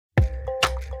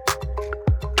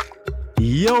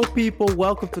Yo, people,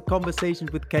 welcome to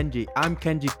Conversations with Kenji. I'm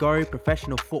Kenji Gori,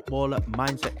 professional footballer,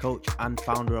 mindset coach, and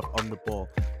founder of On the Ball.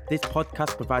 This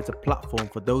podcast provides a platform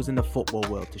for those in the football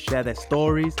world to share their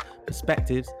stories,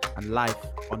 perspectives, and life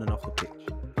on and off the pitch.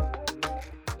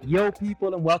 Yo,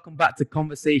 people, and welcome back to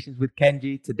Conversations with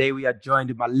Kenji. Today, we are joined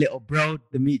with my little bro,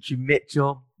 Dimitri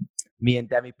Mitchell. Me and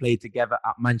Demi played together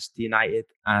at Manchester United,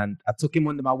 and I took him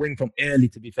under my wing from early,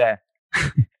 to be fair.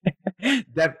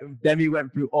 Demi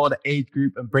went through all the age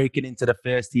group and breaking into the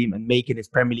first team and making his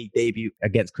Premier League debut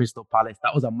against Crystal Palace.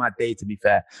 That was a mad day, to be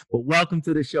fair. But welcome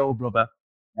to the show, brother.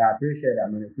 Yeah, I appreciate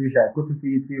that, man. Appreciate it. Good to see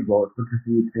you too, bro. It's good to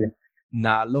see you too.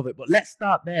 Nah, I love it. But let's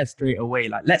start there straight away.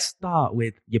 Let's start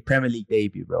with your Premier League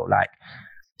debut, bro.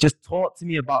 Just talk to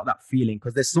me about that feeling,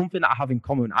 because there's something that I have in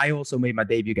common. I also made my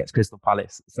debut against Crystal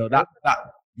Palace. So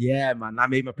yeah, man, I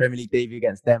made my Premier League debut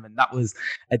against them, and that was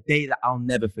a day that I'll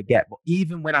never forget. But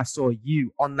even when I saw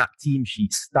you on that team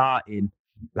sheet starting,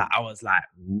 I was like,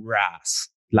 "Ras,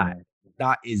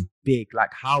 that is big."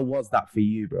 How was that for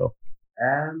you, bro?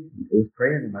 It was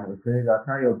crazy, man. It was crazy. I'll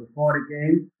tell you, before the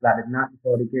game, the night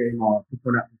before the game or a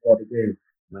couple nights before the game,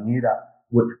 we knew that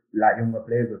which younger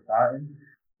players were starting.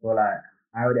 So I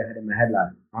already had in my head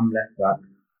I'm left back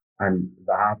and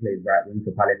Zaha plays right wing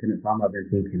for Palace, and I've been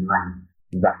thinking, man,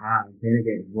 Zaha, I'm playing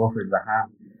against Wilfried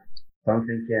Zaha. So I'm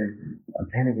thinking,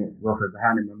 I'm playing against Wilfried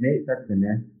Zaha, and my mate said to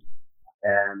me,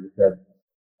 he said,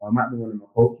 or it might be one of my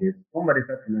coaches, somebody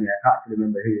said to me, I can't actually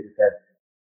remember who, he said,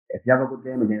 if you have a good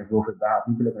game against Wilfried Zaha,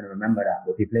 people are going to remember that.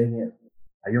 But if you're playing against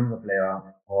a younger player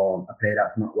or a player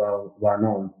that's not well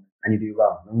known and you do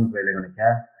well, no one's really going to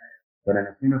care. So then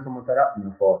as soon as someone said that to me,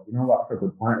 I thought, you know what, that's a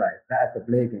good point. It's better to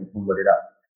play against somebody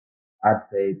that's, I'd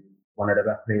say, one of the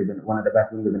best players, one of the best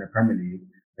wingers in the Premier League,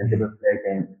 than to just play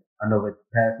against another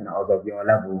person that was of your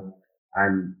level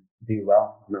and do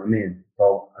well. You know what I mean?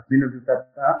 So as soon as he said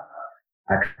that,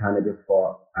 I kind of just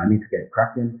thought, I need to get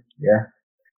cracking. Yeah.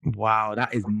 Wow,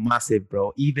 that is massive,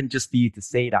 bro. Even just for you to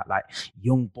say that,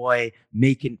 young boy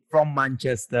making from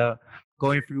Manchester,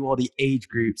 going through all the age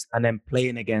groups and then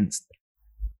playing against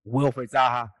Wilfried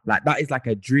Zaha, that is like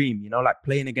a dream,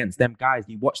 playing against them guys.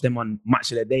 You watch them on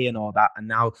Match of the Day and all that, and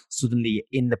now suddenly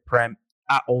in the Prem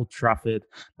at Old Trafford,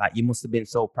 you must have been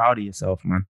so proud of yourself,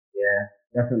 man.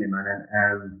 Yeah, definitely, man.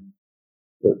 And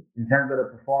in terms of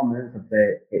the performance, I'd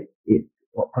say it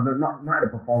because not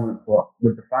the performance, but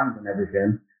with the fans and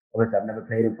everything. Obviously, I've never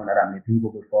played in front of that many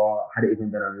people before. I hadn't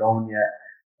even been on loan yet,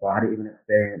 so I hadn't even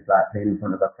experienced playing in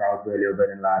front of a crowd really, other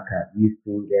than at youth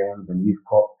team games and youth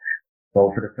cup.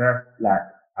 So for the first,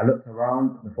 I looked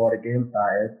around before the game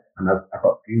started, and I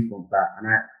got goosebumps. And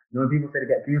when people say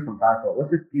they get goosebumps, I thought,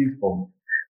 what's this goosebumps?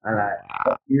 And I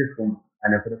got goosebumps. And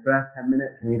then for the first 10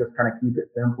 minutes, we just kind of keep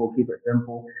it simple.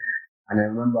 And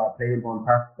then I remember I played one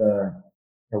past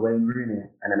the Wayne Rooney,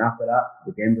 and then after that,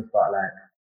 the game just felt like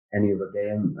any other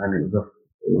game, and it was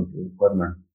good,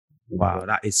 man. Wow,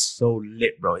 that is so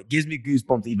lit, bro. It gives me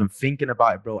goosebumps even thinking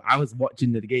about it, bro. I was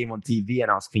watching the game on TV and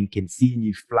I was thinking, seeing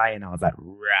you flying, I was like,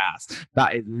 "Ras,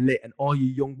 that is lit." And all you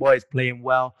young boys playing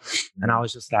well. And I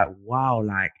was just like, wow,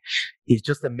 it's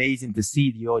just amazing to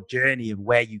see your journey of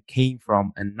where you came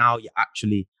from. And now you're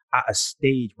actually at a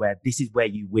stage where this is where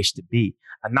you wish to be.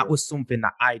 And that was something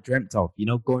that I dreamt of,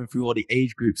 going through all the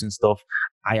age groups and stuff.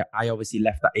 I obviously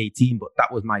left at 18, but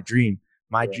that was my dream.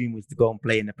 My dream was to go and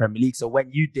play in the Premier League. So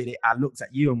when you did it, I looked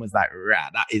at you and was like, "Rah,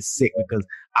 that is sick," because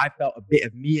I felt a bit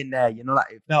of me in there,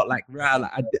 it felt like, "Rah,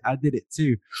 I did it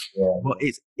too." Yeah. But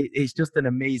it's just an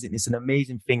amazing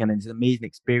thing, and it's an amazing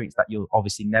experience that you're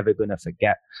obviously never gonna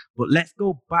forget. But let's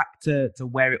go back to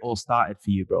where it all started for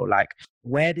you, bro.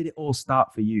 Where did it all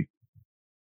start for you?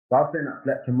 So I was playing at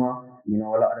Fletcher Moss. A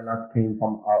lot of the lads came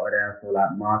from out of there. So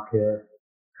Marcus,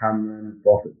 Cameron,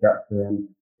 Borthwick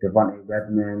Jackson, Devontae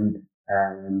Redmond,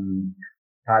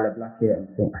 Tyler Blackett,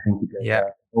 I think he played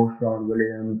there. O'Shawn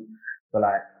Williams. So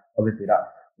obviously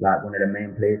that's one of the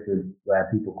main places where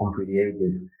people come through the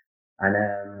ages. And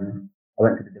I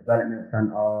went to the development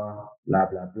centre, blah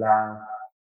blah blah.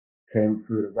 Came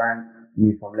through the ranks,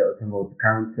 moved from Littleton Road to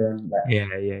Carrington. Yeah.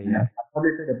 I'd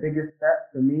probably say the biggest step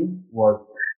for me was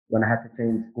when I had to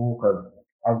change school, because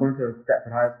I was going to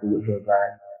Stepford High School, which was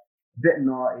a bit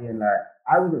naughty, and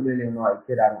I wasn't really a naughty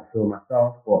kid, I don't feel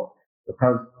myself, but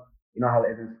because you know how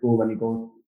it is in school when you go,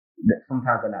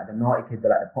 sometimes the naughty kids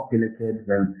are the popular kids,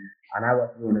 and I was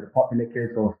one of the popular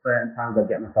kids, so certain times I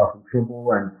get myself in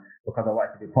trouble, and because I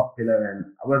wanted to be popular, and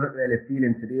I wasn't really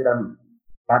feeling to do them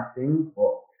bad things,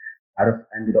 but I just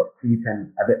ended up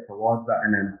creeping a bit towards that,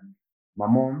 and then my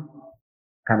mom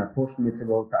kind of pushed me to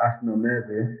go to Ashton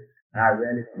Mersey, and I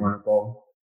really didn't want to go.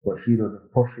 but she was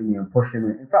just pushing me and pushing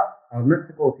me. In fact, I was meant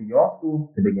to go to your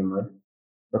school to begin with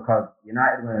because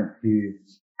United went to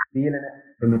feeling it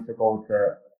for me to go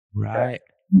Right.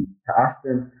 to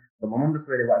Ashton. So my mum just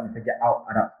really wanted me to get out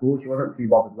of that school. She wasn't too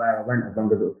bothered where I went as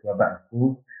long as it was to a better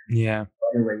school. Yeah.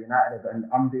 But anyway, United, and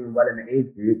I'm doing well in the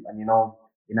age group, and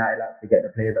United like to get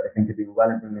the players that they think are doing well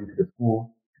and bring them to the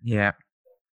school. Yeah.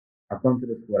 I've gone to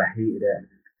the school, I hated it.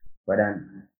 But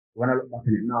then when I look back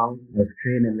on it now, I was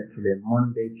training literally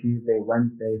Monday, Tuesday,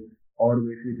 Wednesday, all the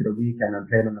way through to the weekend and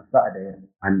playing on a Saturday.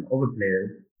 And other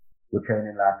players were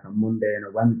training like a Monday and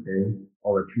a Wednesday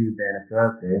or a Tuesday and a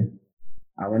Thursday.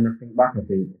 And when I think back, I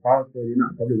think if I was still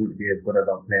I probably wouldn't be as good as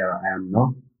a player I am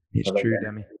now. It's true,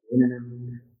 Demi.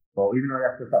 So even though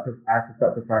I had to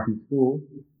sacrifice in school,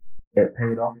 it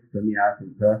paid off for me, I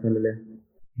think, personally.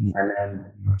 Yeah. And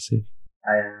then massive.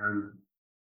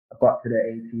 I got to the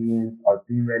 18s. I was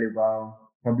doing really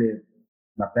well. Probably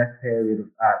my best period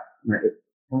was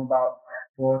from about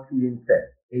 14 to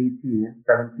 18,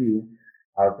 17.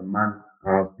 I was the man.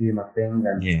 I was doing my thing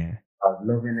and I was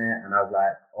loving it. And I was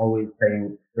like always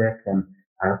playing sick. And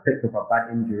I picked up a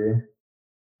bad injury.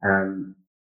 And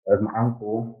it was my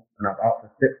ankle. And I was out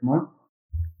for 6 months.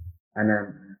 And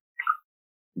then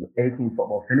the 18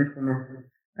 football finished for me.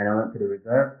 And I went to the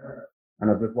reserve. And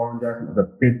I was with Warren Johnson. It was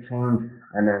a big change.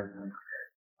 And then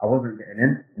I wasn't getting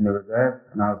in the reserve.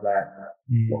 And I was like,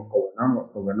 what's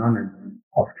going on? And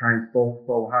I was trying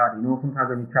so hard. Sometimes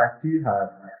when you try too hard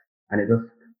and it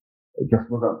just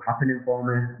wasn't happening for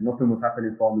me. Nothing was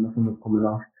happening for me. Nothing was coming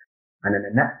off. And then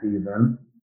the next season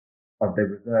of the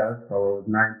reserve, so I was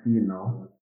 19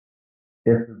 now.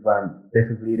 This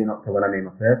is leading up to when I made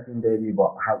my first team debut,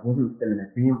 but I wasn't still in the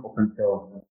team up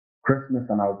until Christmas.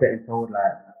 And I was getting told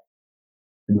like,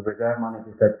 the reserve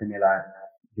manager said to me, like,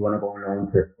 do you want to go on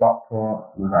loan to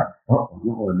Stockport? And I was like, fuck, I'm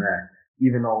not going there.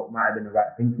 Even though it might have been the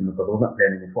right thing to me because I wasn't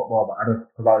playing any football, but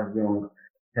because I was young,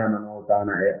 turned my nose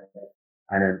down at it.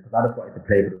 And then, because I just wanted to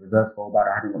play for the reserve so bad,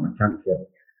 I hadn't got my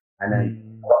championship. And then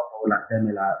I got told, like, tell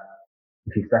me, like,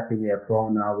 if you're second year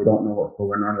pro now, we don't know what's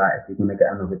going on, like, if you're going to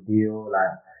get another deal.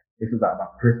 Like, this was like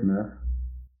about Christmas.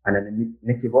 And then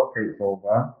Nicky Butt takes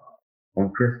over.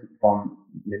 From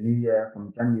the new year,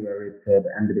 from January to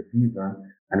the end of the season,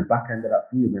 and the back end of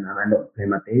that season, and I ended up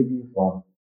playing my debut. So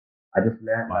I just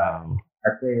learned that.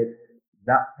 I'd say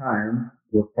that time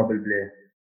was probably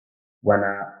when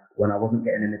I wasn't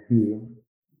getting in the team,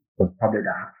 was probably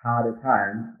the harder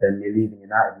time than me leaving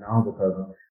United now, because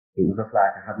it was just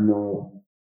like I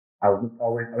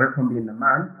went from being the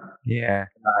man,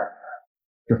 like,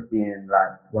 just being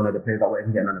like one of the players that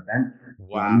wasn't getting on the bench.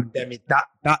 Wow, Demi,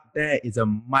 that there is a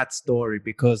mad story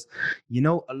because a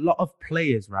lot of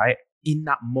players, right, in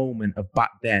that moment of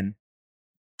back then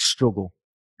struggle.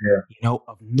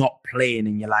 Of not playing,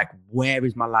 and you're like, where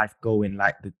is my life going?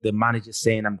 Like the manager's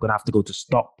saying I'm gonna have to go to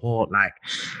Stockport. Like,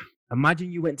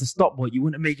 imagine you went to Stockport, you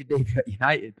wouldn't have made your debut at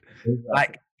United. Exactly.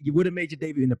 Like, you would have made your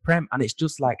debut in the Prem, and it's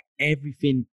just like every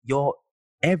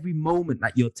moment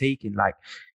that you're taking, like,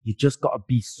 you just got to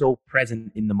be so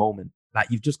present in the moment. Like,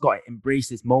 you've just got to embrace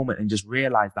this moment and just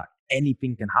realize that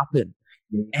anything can happen.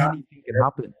 Anything can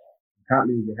happen. You can't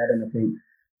lose your head. And I think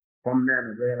from then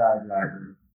I realized, like,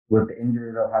 with the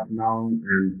injuries I've had now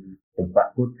and the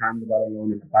good times I've had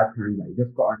alone and the bad times, like, you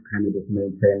just got to kind of just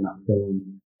maintain that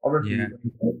same. Obviously,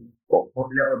 put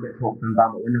little bits up and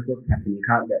down, but when the good happen, you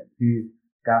can't get too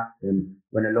gassed. And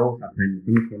when the lows happen,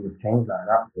 things can just change like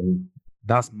that. So,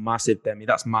 that's massive, Demi.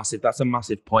 That's massive. That's a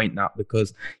massive point now,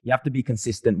 because you have to be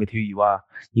consistent with who you are.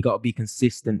 You got to be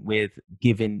consistent with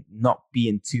not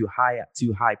being too high at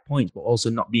too high points, but also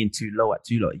not being too low at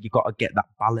too low. You got to get that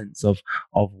balance of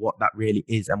what that really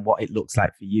is and what it looks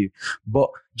like for you. But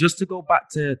just to go back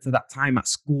to that time at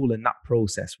school and that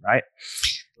process, right?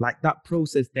 Like, that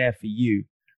process there for you,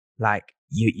 like,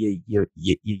 you're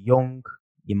young.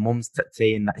 Your mum's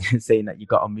saying that you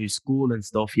got to move school and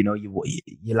stuff. You're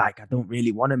like, I don't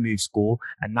really want to move school.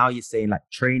 And now you're saying, like,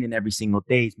 training every single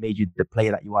day has made you the player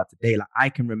that you are today. Like, I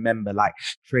can remember, like,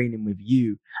 training with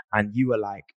you, and you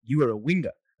were a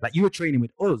winger. Like, you were training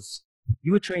with us.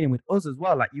 You were training with us as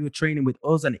well. Like, you were training with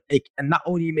us, and that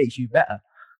only makes you better.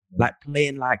 Like,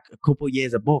 playing like a couple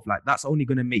years above, like, that's only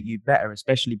going to make you better,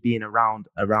 especially being around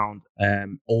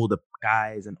all the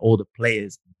guys and all the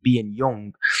players. Being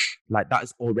young, like, that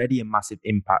is already a massive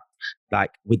impact. Like,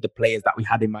 with the players that we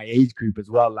had in my age group as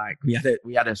well, like, we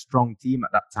had a strong team at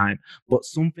that time. But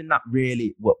something that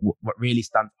really what really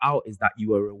stands out is that you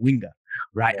were a winger,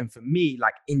 right? And for me,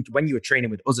 like, when you were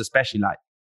training with us, especially, like,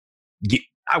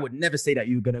 I would never say that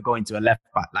you were going to go into a left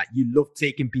back. Like, you love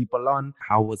taking people on.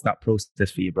 How was that process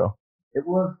for you, bro? It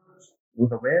was it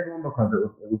was a weird one because it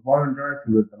was Warren Joyce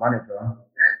who was the manager,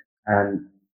 and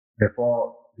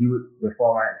before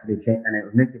I actually changed, and it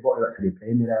was Nicky Butt who actually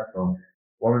played me there. So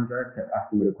Warren Joyce kept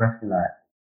asking me the question like,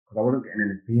 because I wasn't getting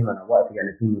in the team and I wanted to get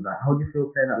in the team. He was like, "How do you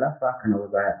feel playing at left back?" And I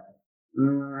was like,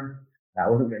 I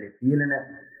wasn't really feeling it,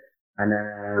 and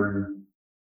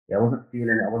yeah, I wasn't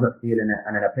feeling it. I wasn't feeling it,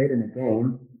 and then I played in a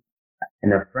game,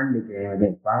 in a friendly game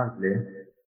against Barnsley,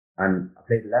 and I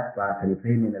played left back, and he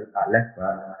played me at left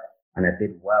back, and I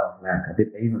did well. Like I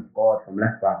even scored from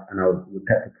left back, and we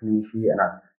kept a clean sheet, and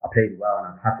I played well, and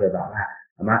I was happy about that.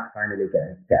 I might finally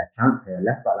get a chance here.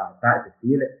 Left back, like, I started to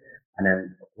feel it, and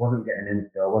then wasn't getting in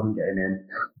still, wasn't getting in,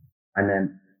 and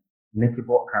then Nicky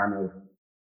Butt kind of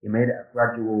he made it a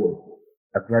gradual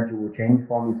change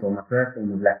for me. So my first game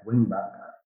was left wing back,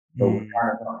 so it was kind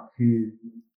of not too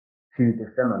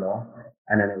dissimilar,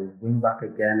 and then it was wing back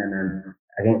again, and then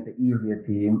against the easier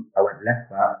team, I went left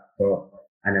back. So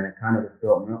and then it kind of just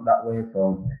built me up that way.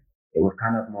 So it was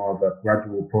kind of more of a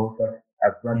gradual process,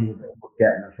 as gradual as it would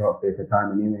get in a short space of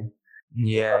time anyway.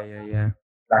 Yeah.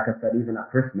 Like I said, even at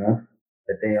Christmas,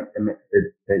 the day of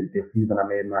the season I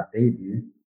made my debut,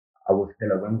 I was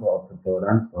still a winger up until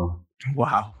then. So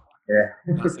Wow. yeah.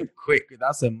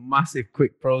 That's a massive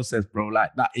quick process, bro.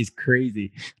 Like that is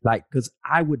crazy. Like, cause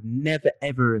I would never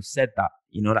ever have said that,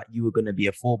 you know, that you were going to be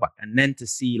a fullback. And then to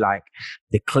see like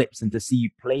the clips and to see you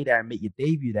play there and make your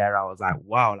debut there, I was like,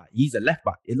 wow, like he's a left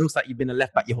back. It looks like you've been a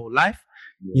left back your whole life.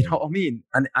 Yeah. You know what I mean?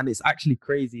 And it's actually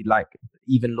crazy, like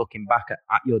even looking back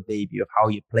at your debut of how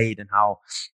you played and how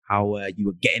you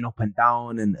were getting up and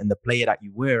down and the player that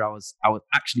you were, I was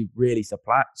actually really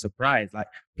surprised, like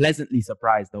pleasantly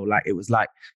surprised though. Like it was like,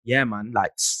 yeah, man,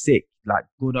 like sick, like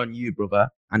good on you, brother.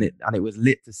 And it was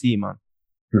lit to see, man.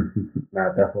 Nah,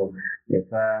 definitely. It's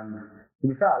to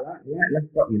be fair, let's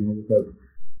stop, you know, because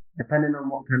depending on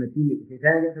what kind of team, if you're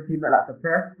playing against a team that likes to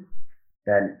press,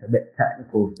 then it's a bit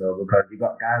technical still because you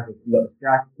got the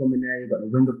strikers coming there, you got the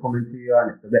winger coming to you,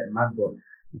 and it's a bit mad. But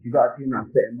if you got a team that's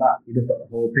sitting back, you just got the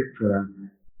whole picture.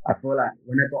 And I feel like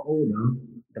when I got older,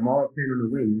 the more I was playing on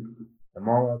the wing, the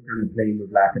more I was kind of playing with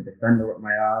like a defender up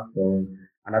my arse. So,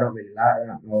 and I don't really like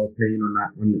that. I was playing on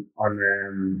that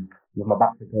on with my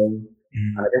back to goal,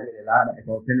 and I didn't really like that. If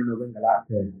I was playing on the wing, I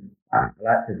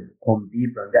like to come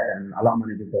deeper and get them. A lot of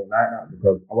managers don't like that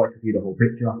because I want to see the whole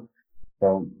picture.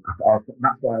 So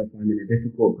that's why I was finding it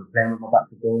difficult because playing with my back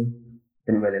to goal,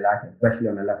 didn't really like it, especially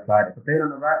on the left side. If I played on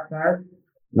the right side,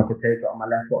 and I could take it on my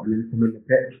left foot and then come in the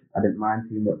pitch, I didn't mind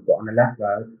too much. But on the left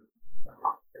side,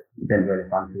 didn't really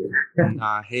fancy it.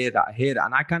 Nah, I hear that.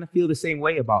 And I kind of feel the same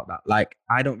way about that. Like,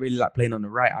 I don't really like playing on the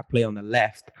right. I play on the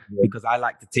left because I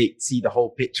like to see the whole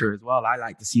picture as well. I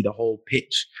like to see the whole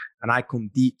pitch and I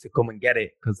come deep to come and get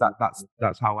it because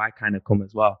that's how I kind of come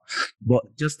as well. But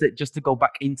just to go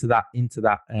back into that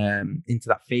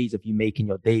phase of you making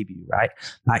your debut, right?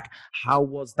 Like, how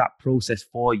was that process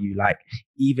for you? Like,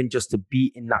 even just to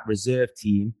be in that reserve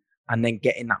team and then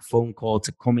getting that phone call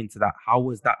to come into that, how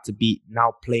was that to be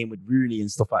now playing with Rooney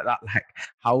and stuff like that? Like,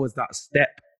 how was that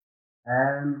step?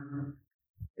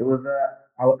 It was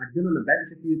I've been on the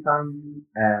bench a few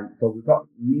times. So we got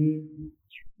me,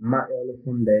 Matty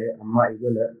Olasunde, and Matty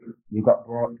Willett. We got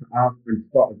brought to Arsenal and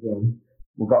Scott as well.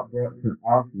 We got brought to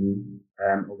Arsenal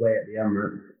away at the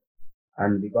Emirates,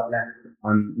 and we got left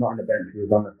not on the bench. We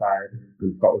was on the side,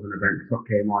 and Scott was on the bench. Scott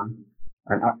came on.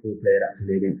 And Axel played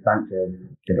actually against Sanchez,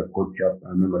 did a good job.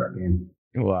 I remember that game.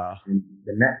 Wow. And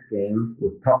the next game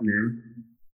was Tottenham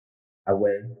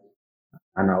away,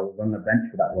 and I was on the bench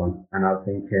for that one. And I was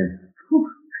thinking,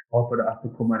 hope I don't have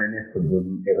to come on in this because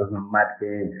it was a mad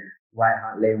game. White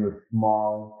Hart Lane was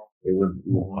small. It was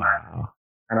wow.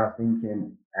 And I was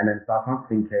thinking, and then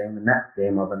Southampton came. The next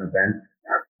game I was on the bench,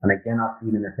 and again I was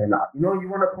feeling the same. Like, you know, you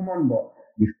want to come on, but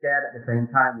you're scared at the same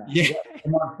time. Like, yeah,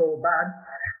 come on so bad.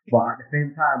 But at the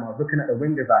same time, I was looking at the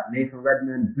wingers like Nathan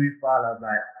Redmond, Buffal. I was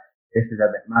like, this is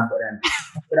a bit mad. But then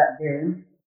after that game,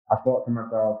 I thought to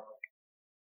myself,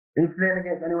 if you're playing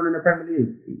against anyone in the Premier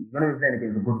League, you're going to be playing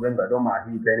against a good winger. It don't matter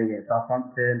who you're playing against,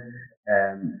 Southampton,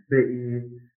 City,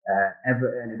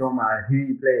 Everton. It don't matter who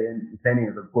you're playing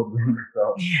against a good winger.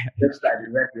 So just like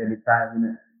be ready any time,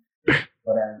 innit?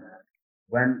 But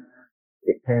when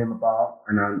it came about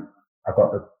and I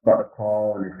got the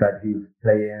call and it said who's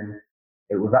playing,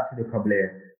 it was actually probably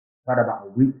had about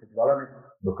a week to dwell on it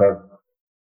because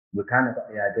we kind of got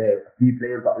the idea. A few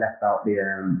players got left out the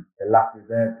last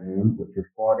reserve game, which was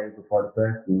 4 days before the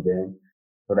first team game.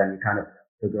 So then you kind of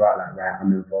figure out like, right,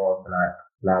 I'm involved, like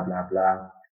blah blah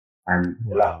blah, and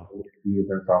the last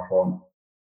season so I thought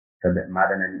it's a bit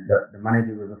mad. And then the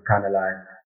manager was just kind of like,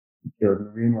 it was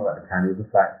Mourinho at the time. He was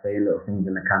just like saying little things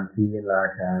in the canteen,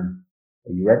 like,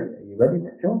 "Are you ready? Are you ready,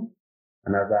 Mitchell?"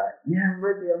 And I was like, "Yeah, I'm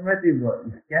ready, but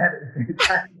you're scared at the same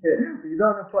time. You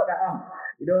don't want to put that on.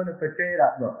 You don't want to portray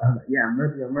that, but I was like, yeah, I'm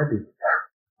ready."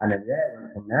 And then yeah, it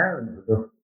went from there, and it was just,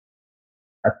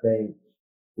 I'd say,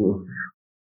 it was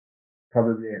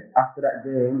probably after that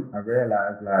game, I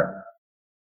realized like,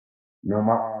 no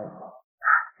matter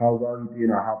how well you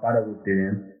do, or how bad I was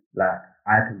doing, like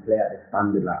I can play at this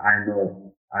standard. Like I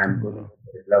know I'm good Wow.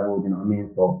 at this level. You know what I mean?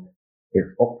 So it's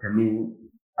up to me,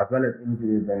 as well as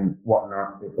injuries and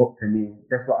whatnot. It's up to me.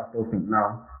 That's what I still think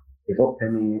now. It's up to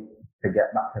me to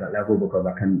get back to that level because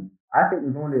I can. I think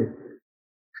there's only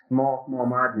small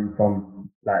margins from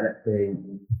like let's say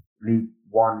League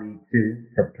One, League Two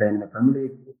to playing in the Premier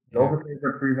League. Yeah. Loads of players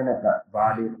are proving it. Like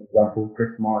Vardy, for example,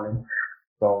 Chris Smalling.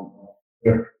 So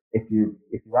if you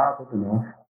are good enough,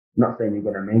 I'm not saying you're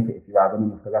gonna make it if you are good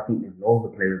enough, because I think there's loads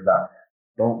of players that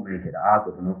don't make it that are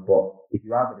good enough. But if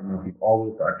you are good enough, you've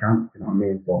always got a chance. You know what I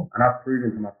mean? So, and I've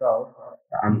proven to myself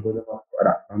that I'm good enough for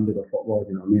that standard of football.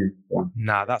 You know what I mean? So,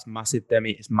 Nah, that's massive,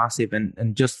 Demi. It's massive,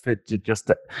 and just for just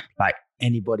that, like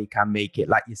anybody can make it.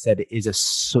 Like you said, it is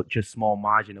such a small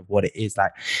margin of what it is.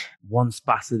 Like one's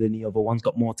faster than the other, one's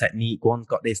got more technique, one's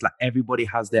got this. Like everybody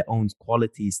has their own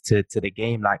qualities to the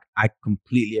game. Like I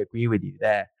completely agree with you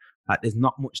there. Like there's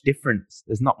not much difference.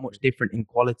 There's not much different in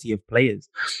quality of players.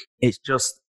 It's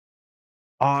just,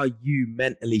 are you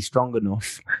mentally strong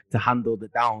enough to handle the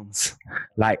downs?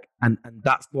 Like, and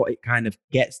that's what it kind of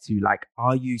gets to. Like,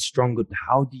 are you stronger?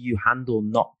 How do you handle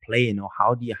not playing, or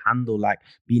how do you handle like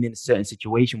being in a certain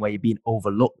situation where you're being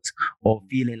overlooked, or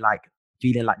feeling like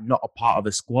not a part of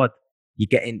a squad? You're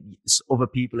getting, other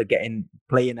people are getting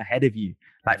playing ahead of you.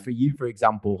 Like for you, for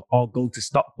example, or go to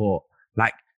Stockport.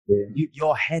 Like yeah,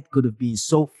 your head could have been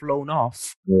so flown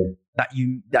off yeah, that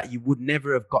you would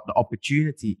never have got the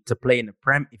opportunity to play in the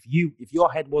Prem if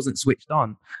your head wasn't switched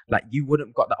on. Like you wouldn't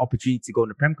have got the opportunity to go in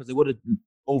the Prem because they would have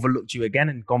overlooked you again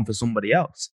and gone for somebody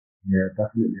else. yeah,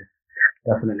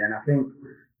 definitely. And I think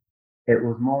it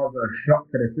was more of a shock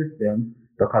to the system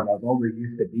because I was always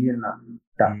used to being that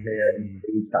player in Mm, the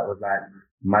league that was like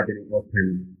imagining up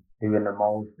and doing the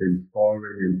most and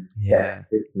scoring and getting yeah.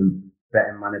 assists and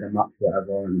betting man of the match,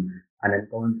 whatever. And then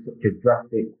going such a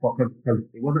drastic, because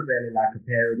it wasn't really like a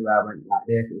period where I went like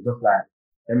this. It was just like,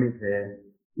 let me say,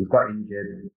 he's got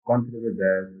injured, gone to the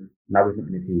reserve, now he's not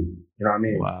in the team. You know what I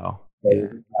mean? Wow. So it Yeah.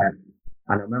 was just like,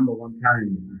 and I remember one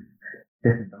time,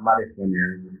 this is the maddest one,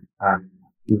 yeah.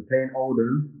 We were playing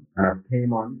Oldham, and I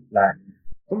came on. Like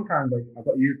sometimes I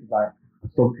got used to like a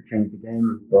sub to change the game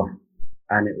and stuff.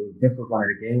 And this was one of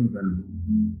the games,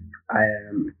 and I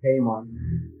came on,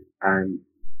 and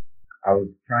I was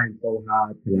trying so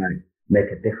hard to like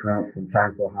make a difference, and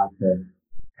trying so hard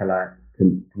to like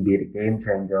to be the game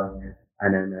changer.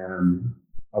 And then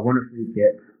I won a free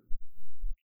kick.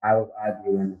 I was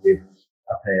arguing with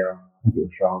a player, I think it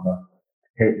was Shonga, to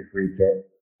take the free kick.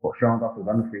 But Shonga was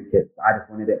on the free kick. I just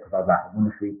wanted it because I was like, I won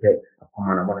the free kick. Come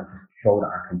on, I want to show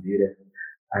that I can do this.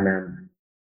 And then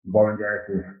Warren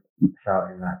Jarvis was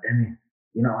shouting like, Dennis,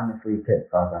 you're not on the free kick.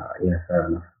 So I was like, yeah, fair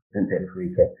enough. Didn't take the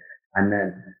free kick. And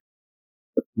then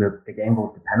the game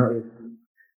goes to penalties.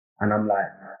 And I'm like,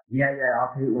 yeah,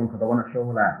 I'll take one because I want to show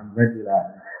like I'm ready.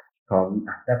 Like, so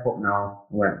I step up now.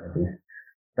 I weren't ready.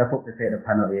 Step up to take the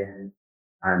penalty,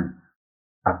 and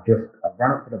I've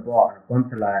run up to the ball and I've gone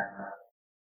to like,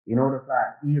 just like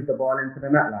ease the ball into the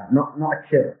net, like not a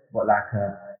chip, but like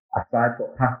a side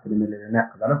foot pass to the middle of the net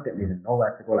because I just didn't even know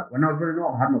where to go. Like when I was running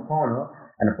up, I had my corner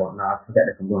and I thought, nah, forget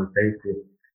this, I'm going safety.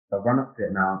 So I run up to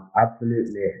it now,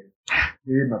 absolutely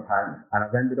screwed my pants, and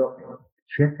I've ended up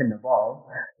chipping the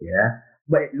ball, yeah.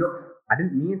 But it looks, I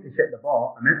didn't mean to chip the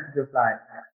ball. I meant to just like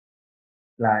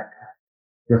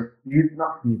just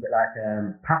not squeeze it, like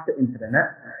pass it into the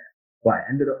net. But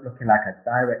it ended up looking like a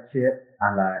direct chip,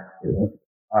 and like it was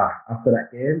after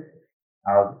that game,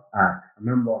 I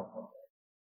remember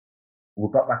we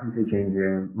got back into the change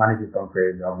room. Manager's gone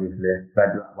crazy, obviously.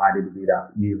 Said, why did he do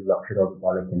that? You lot should have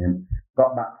bollocking him.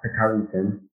 Got back to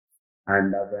Carrington,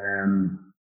 and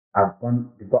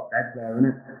we've got beds there,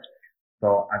 innit?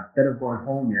 So instead of going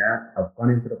home, yeah, I've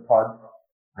gone into the pod,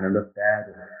 and I'm just there,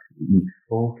 just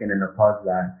soaking in the pod,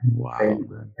 like Wow, saying,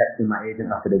 man. texting my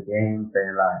agent after the game,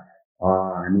 saying like,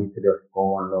 oh, I need to just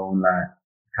go on loan, like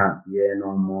can't be here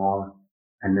no more.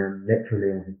 And then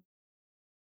literally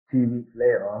 2 weeks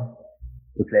later,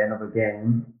 we play another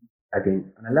game and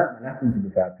I learnt my lesson to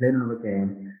be fair. I played another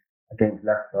game against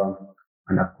Leicester,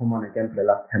 and I've come on again for the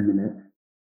last 10 minutes.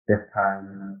 This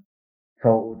time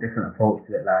total different approach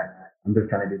to it. Like, I'm just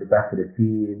trying to do the best for the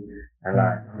team, and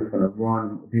like, I'm just gonna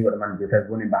run, do what the manager says,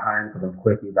 running behind because I'm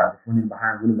quick. He's like, just running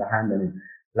behind, and then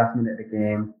last minute of the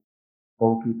game,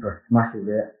 goalkeeper smashes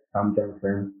it, Sam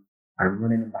Johnson. I'm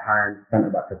running in behind, centre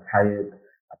backs are tired.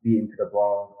 I beat him to the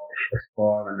ball,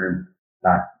 score, and then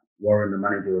like Warren, the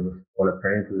manager, was just full of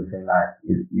praise. He was saying like,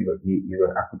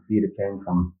 I could see the change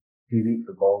from 2 weeks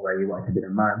ago where you wanted to be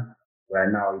the man, where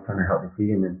now you're trying to help the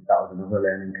team, and that was another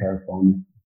learning curve for me.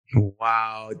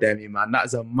 Wow, Demi, man,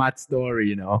 that's a mad story,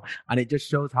 you know, and it just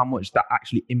shows how much that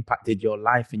actually impacted your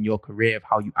life and your career of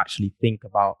how you actually think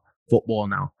about football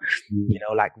now. You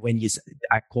know, like when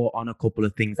I caught on a couple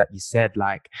of things that you said,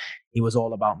 like it was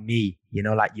all about me, you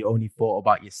know, like you only thought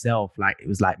about yourself, like it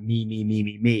was like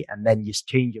me, and then you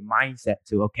change your mindset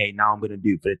to, okay, now I'm going to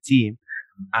do it for the team,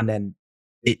 and then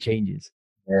it changes.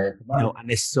 Yeah, You know, and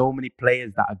there's so many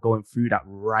players that are going through that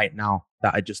right now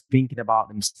that are just thinking about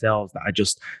themselves, that are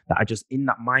just in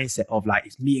that mindset of like,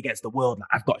 it's me against the world. Like,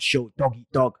 I've got to show dog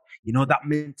eat dog. You know, that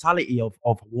mentality of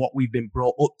what we've been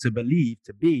brought up to believe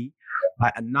to be.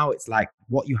 Like, and now it's like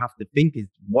what you have to think is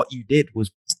what you did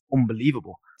was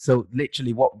unbelievable. So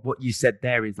literally what you said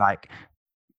there is like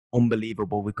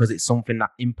unbelievable because it's something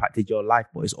that impacted your life,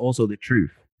 but it's also the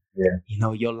truth. Yeah. You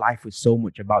know, your life was so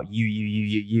much about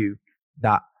you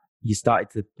that you started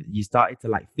to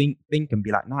like think and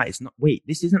be like, nah, it's not. Wait,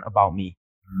 this isn't about me.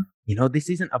 You know, this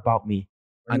isn't about me.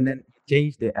 And then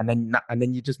changed it, and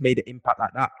then you just made an impact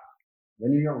like that.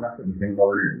 When you're young, that's what you think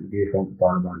about it. You do think it's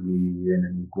all about you, and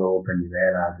then you grow up and you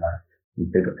realize like you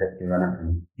bigger picture on it,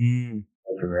 and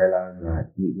you realize like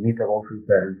you need to go through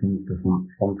certain things to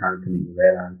sometimes to make you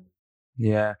realize.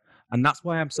 Yeah. And that's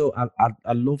why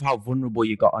I love how vulnerable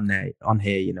you got on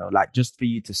here, you know, like just for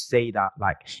you to say that,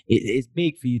 like it's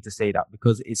big for you to say that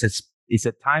because it's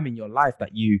a time in your life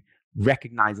that you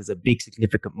recognize as a big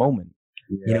significant moment.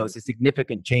 Yeah. You know, it's a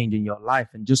significant change in your life.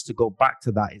 And just to go back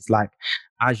to that, it's like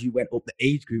as you went up the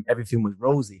age group, everything was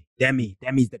rosy. Demi's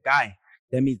the guy.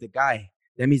 Demi's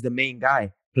the main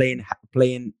guy playing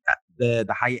the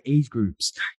higher age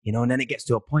groups, you know, and then it gets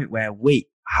to a point where, wait,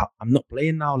 I'm not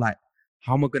playing now. Like,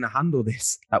 how am I going to handle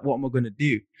this? Like, what am I going to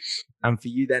do? And for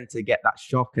you then to get that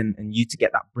shock and you to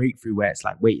get that breakthrough where it's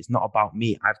like, wait, it's not about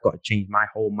me. I've got to change my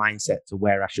whole mindset to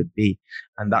where I should be.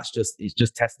 And it's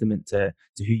just testament to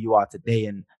who you are today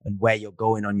and where you're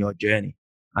going on your journey.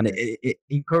 And it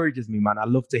encourages me, man. I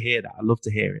love to hear that. I love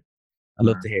to hear it. I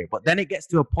love to hear it. But then it gets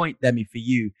to a point, Demi, for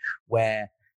you where,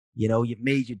 you know, you've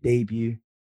made your debut,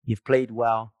 you've played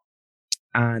well,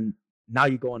 and now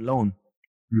you go on loan.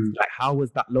 Like, how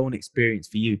was that loan experience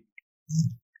for you?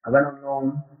 I went on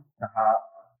loan to Heart,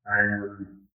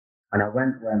 and I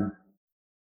went when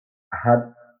I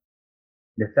had.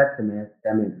 They said to me,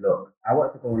 look, I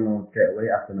wanted to go on loan straight away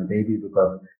after my debut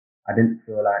because I didn't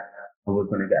feel like I was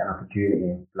going to get an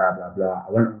opportunity, blah, blah, blah.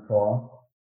 I went on tour,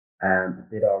 and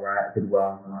did all right, did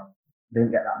well,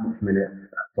 didn't get that much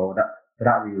minutes. So for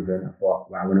that reason, I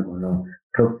thought, well, I want to go on loan.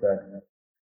 Club said,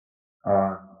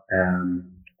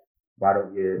 why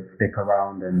don't you stick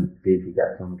around and see if you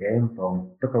get some games?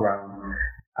 So stuck around,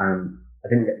 and I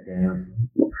didn't get the games,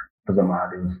 doesn't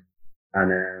matter.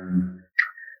 And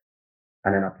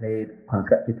then I played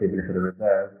consecutively for the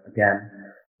reserve again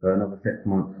for another 6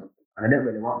 months. And I didn't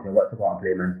really want to. I wanted to go out and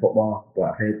play men's football, but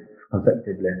I played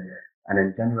consecutively. And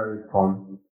then January's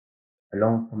come, a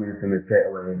loan's coming to me straight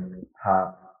away,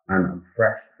 half, and I'm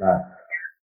fresh, like,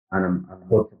 and I'm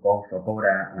good to go. So I go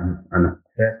there, and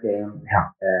first game,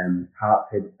 Hearts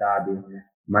hits Derby,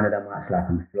 man of the match, like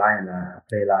I'm flying there. I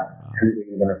play like 10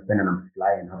 games in a spin and I'm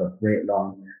flying. I have a great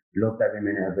loan, loved every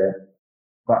minute of it.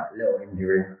 Got a little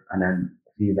injury, and then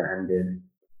season ended.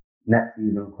 Next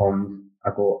season comes, I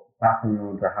go back on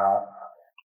loan to Hearts,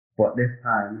 but this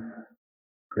time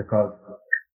because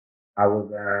I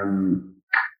was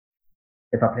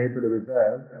if I played for the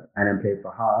reserve and then played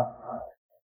for Hearts,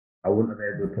 I wouldn't have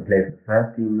been able to play for the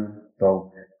first team,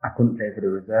 so I couldn't play for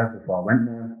the reserve before I went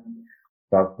there.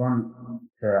 So I've gone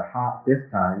to Hearts this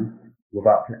time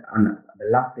on the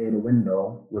last day of the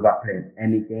window without playing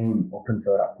any game up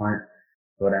until that point.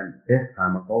 So then this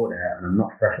time I go there and I'm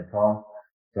not fresh at all.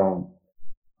 So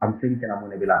I'm thinking I'm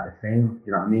going to be like the same,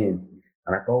 you know what I mean?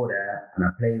 And I go there and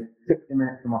I play 60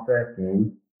 minutes of my first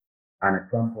game and I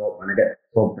crump up and I get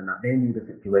subbed, and they knew the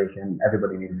situation,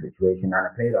 everybody knew the situation, and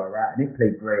I played all right. I didn't play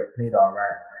great, played all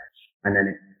right. And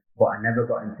then but I never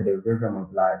got into the rhythm of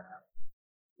like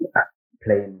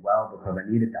playing well because I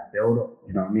needed that build up,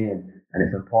 you know what I mean? And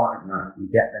it's important that you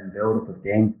get them build up of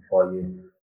games before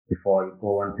you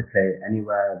go on to play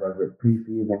anywhere, whether it's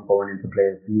pre-season, going into play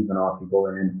a season, or if you're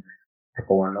going in to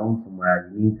go on loan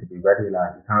somewhere, you need to be ready.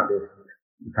 Like, you can't just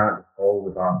you can't just go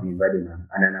without being ready, man.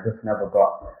 And then I just never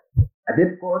got. I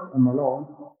did good on my loan,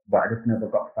 but I just never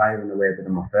got fired in the way that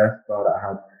in my first spell that I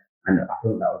had, and I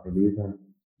think that was the reason.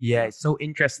 Yeah, it's so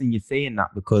interesting you're saying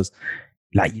that because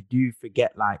like you do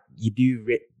forget, like you do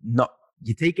not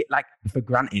you take it like for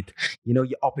granted, you know,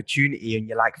 your opportunity, and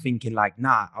you're like thinking like,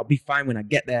 nah, I'll be fine when I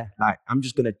get there. Like I'm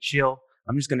just gonna chill.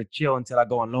 I'm just gonna chill until I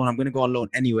go on loan. I'm gonna go on loan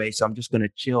anyway, so I'm just gonna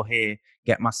chill here,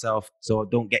 get myself so I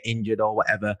don't get injured or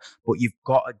whatever. But you've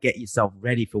got to get yourself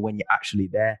ready for when you're actually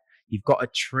there. You've got to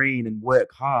train and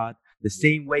work hard the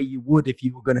same way you would if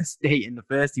you were gonna stay in the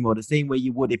first team, or the same way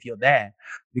you would if you're there.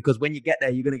 Because when you get there,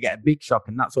 you're gonna get a big shock,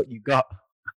 and that's what you got.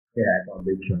 Yeah, I got a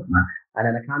big shot, man. And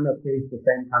then I kind of faced the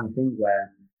same kind of thing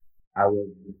where I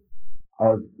was,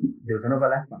 there was another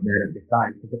left back there at the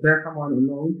time. So the first time I went on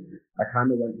loan, I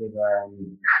kind of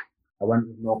I went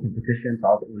with no competition, so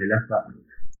I was the only left back.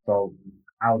 So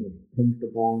I was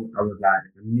comfortable. I was like,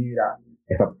 I knew that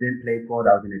if I didn't play good,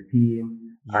 I was in a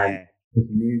team, and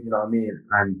just knew, you know what I mean?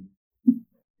 And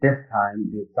this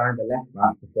time, they signed a left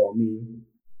back before me,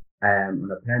 on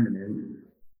a permanent,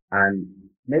 and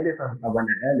maybe if I went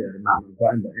there earlier, they might have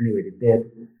got him, but anyway, they did.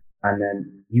 And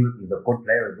then he's a good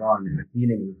player as well. And I seen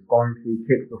him, he was scoring free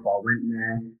kicks before I went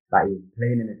there. Like he was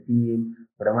playing in a team.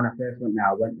 But then when I first went there,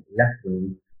 I went left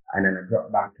wing, and then I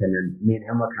dropped back, and then me and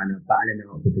him were kind of battling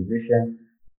out the position.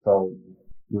 So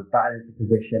we was battling the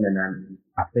position, and then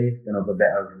I faced another bit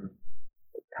of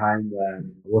time where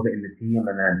I wasn't in the team,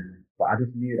 but I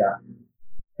just knew that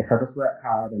if I just work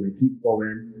hard and I keep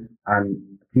going and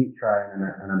keep trying,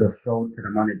 and I just showed to the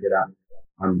manager that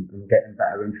I'm getting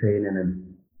better in training,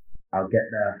 and I'll get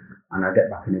there and I'll get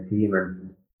back in the team.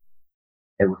 And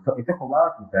it took a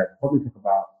while to get. Probably took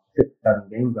about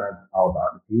 6-7 games I was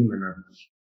out of the team, and I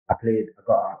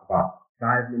got about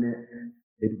 5 minutes,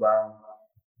 did well,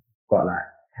 got like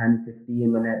 10-15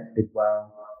 minutes, did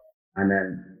well, and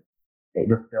then it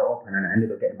just built up, and then I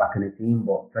ended up getting back in the team.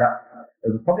 But for that,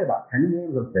 it was probably about 10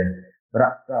 games of this. For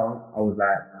that spell, I was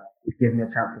like, it gave me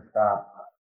a chance to start,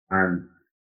 and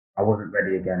I wasn't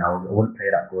ready again. I wouldn't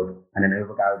play that good. And then the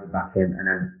other guy would be back in, and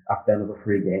then after another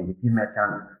 3 games, he gave me a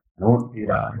chance, and I wouldn't do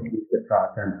that.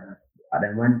 And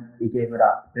then when he gave me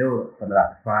that build up for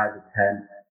like 5 to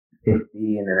 10,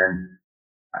 15, and then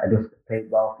I just played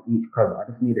well for each, because I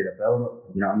just needed a build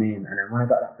up, you know what I mean? And then when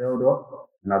I got that build up,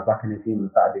 and I was back in the team and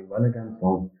started doing well again.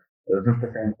 So it was just the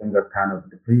same thing as kind of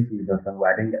the preseason thing where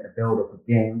I didn't get the build up of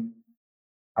games.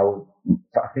 So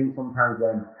I think sometimes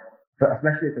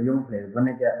especially for young players, when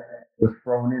they get just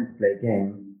thrown in to play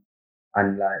games,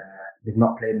 and like they've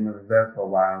not played in the reserve for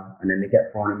a while, and then they get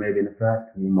thrown in maybe in the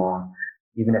first team, or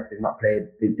even if they've not played,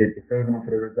 they're saving them for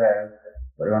the reserve,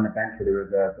 but they're on the bench for the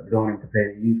reserve, but they don't want them to play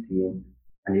in the youth team,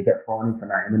 and you get thrown in for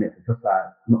 90 minutes. It's just like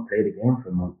not played a game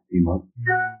for a month, 2 months. You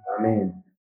know what I mean?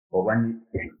 But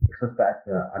it's just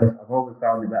better. I've always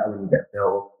found it better when you get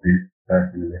built up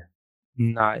personally.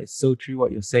 Nah, it's so true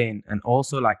what you're saying. And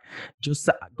also, like, just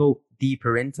to go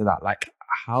deeper into that, like,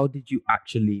 how did you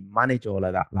actually manage all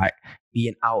of that? Like,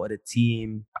 being out of the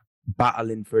team,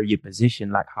 battling for your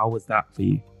position, like, how was that for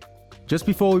you? Just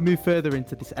before we move further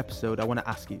into this episode, I want to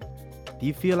ask you, do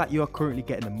you feel like you are currently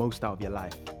getting the most out of your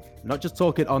life? I'm not just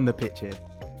talking on the pitch here.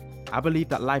 I believe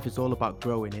that life is all about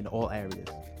growing in all areas.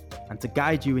 And to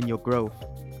guide you in your growth,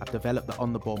 I've developed the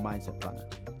On The Ball Mindset Planner.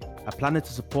 A planner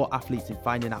to support athletes in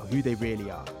finding out who they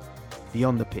really are,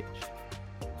 beyond the pitch.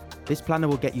 This planner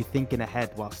will get you thinking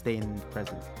ahead while staying in the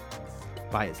present,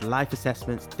 by its life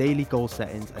assessments, daily goal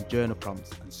settings, and journal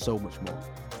prompts, and so much more.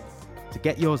 To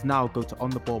get yours now, go to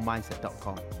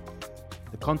ontheballmindset.com.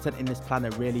 The content in this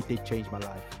planner really did change my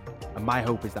life, and my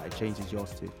hope is that it changes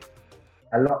yours too.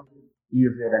 A lot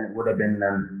easier than it would have been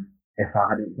if I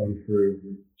hadn't gone through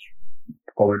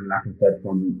going, like I said,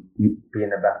 from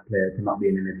being the best player to not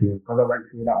being in the team. Because I went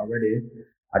through that already,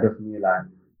 I just knew, like,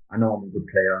 I know I'm a good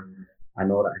player. I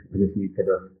know that I just need to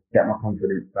just get my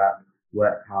confidence back,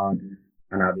 work hard,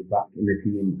 and I'll be back in the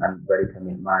team and ready to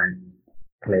make my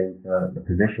claim to the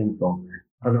position. So,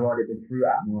 because I've already been through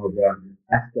at more of an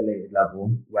escalated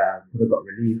level where I could have got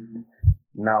released,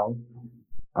 now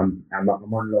I'm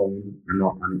on loan, and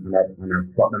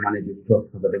I've got the manager's trust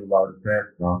because I did well the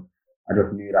first. So I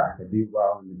just knew that if I do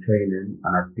well in the training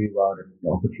and I do well the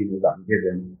opportunities that I'm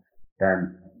given,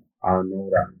 then I'll know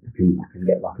that I can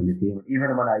get back in the team.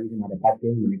 Even when I even had a bad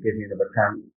game, when he gives me another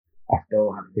chance, I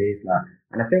still have faith.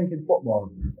 And I think in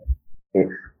football, you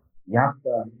have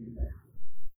to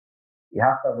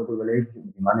have a good relationship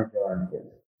with your manager, and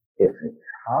it's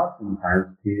hard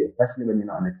sometimes to, especially when you're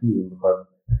not on a team,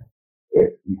 because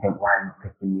if you think, why are you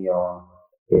picking me, or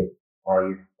you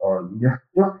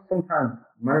just sometimes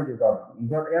managers you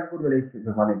have good relationships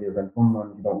with managers, and some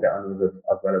ones you don't get on with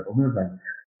as well as others. And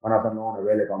when I was on I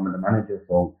really got on with the manager,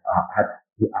 so I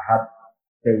had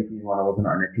faith even when I wasn't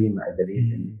on a team that I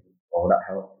believed in, so that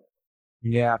helped.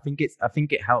 Yeah, I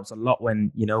think it helps a lot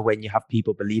when when you have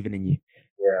people believing in you.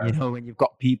 Yeah. When you've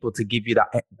got people to give you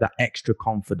that extra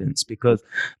confidence, because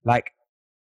like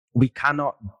we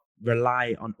cannot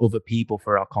rely on other people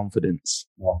for our confidence.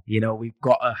 Yeah. We've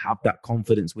got to have that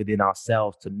confidence within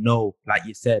ourselves to know, like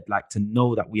you said, like to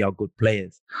know that we are good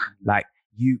players. Like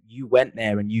you went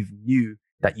there and you knew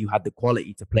that you had the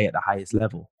quality to play at the highest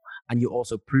level, and you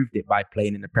also proved it by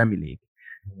playing in the Premier League.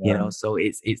 Yeah. So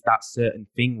it's that certain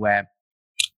thing where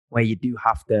you do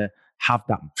have to have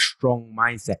that strong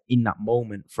mindset in that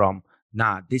moment from,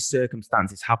 this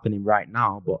circumstance is happening right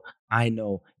now, but I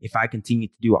know if I continue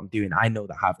to do what I'm doing, I know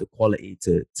that I have the quality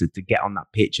to get on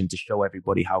that pitch and to show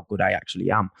everybody how good I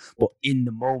actually am. But in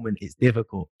the moment, it's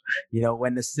difficult.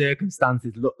 When the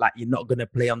circumstances look like you're not going to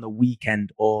play on the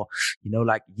weekend, or,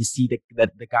 like you see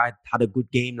the guy had a good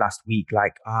game last week,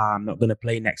 like, I'm not going to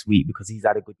play next week because he's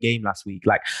had a good game last week.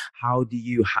 Like, how did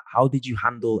you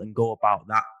handle and go about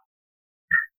that?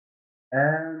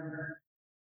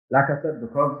 Like I said,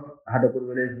 because I had a good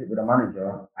relationship with the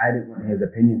manager, I didn't want his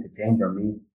opinion to change on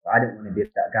me. So I didn't want to be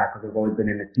that guy because I've always been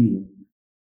in a team.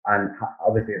 And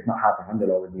obviously, it's not hard to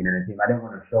handle always being in a team. I didn't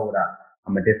want to show that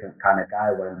I'm a different kind of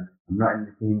guy when I'm not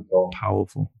in the team. So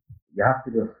powerful. You have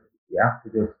to just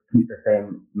keep the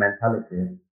same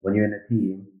mentality when you're in a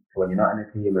team to when you're not in a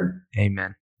team. And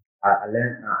amen. I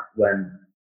learned that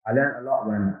I learned a lot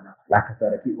when, like I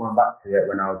said, I keep going back to it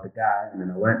when I was the guy and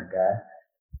then I weren't the guy.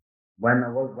 When I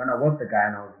was the guy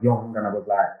and I was young and I was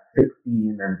like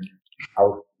 16 and I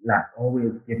was like always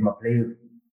give my players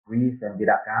grief and be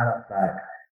that guy that's like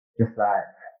just like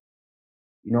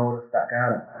just that guy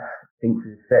that thinks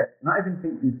he's fit. Not even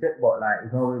thinks he's fit, but like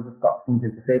he's always just got something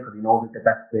to say because he knows he's the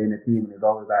best player in the team and he's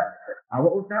always like,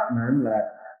 what was that, man? Like,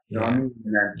 you know what I mean?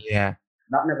 And then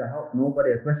that never helps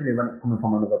nobody, especially when it's coming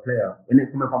from another player. When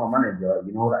it's coming from a manager,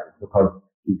 you know that it's because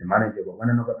he's the manager. But when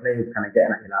another player is kind of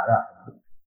getting at you like that,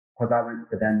 because I went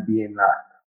to them being like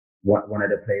one of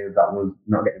the players that was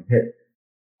not getting picked,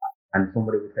 and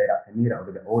somebody would say that to me that was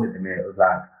a bit older than me, it was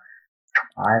like,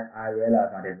 I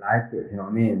realized I didn't like it, you know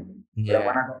what I mean? Yeah.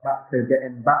 But when I got back to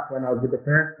getting back when I was with the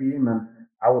first team, and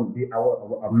I'm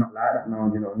not like that now,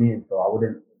 you know what I mean? So I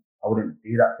wouldn't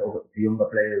do that to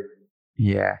younger players.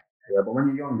 Yeah. Yeah, but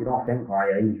when you're young, you don't think,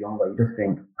 he's younger. You just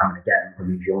think, I'm gonna get him because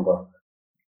he's younger.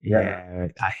 Yeah,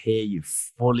 I hear you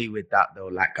fully with that though.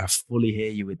 Like I fully hear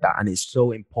you with that. And it's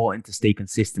so important to stay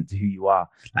consistent to who you are.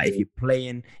 Like if you're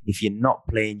playing, if you're not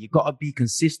playing, you gotta be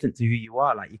consistent to who you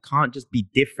are. Like you can't just be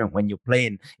different when you're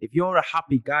playing. If you're a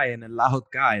happy guy and a loud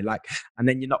guy, like, and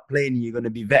then you're not playing, you're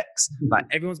gonna be vexed. Like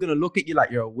everyone's gonna look at you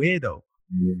like you're a weirdo.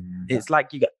 Yeah. It's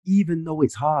like even though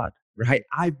it's hard. Right,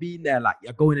 I've been there. Like,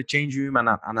 I go in the change room and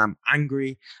I'm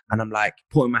angry, and I'm like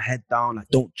putting my head down, like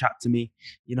don't chat to me,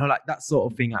 like that sort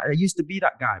of thing. I used to be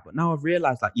that guy, but now I've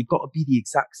realized like you've got to be the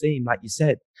exact same. Like you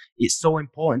said, it's so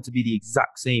important to be the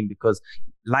exact same because,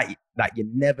 like you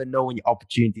never know when your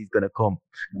opportunity is gonna come.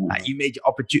 Mm-hmm. Like you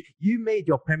made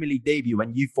your Premier League debut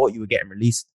when you thought you were getting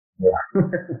released.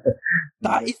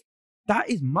 Yeah, that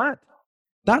is mad.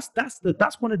 That's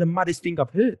one of the maddest things I've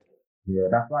heard. Yeah,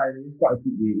 that's why you've got to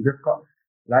keep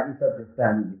like you said just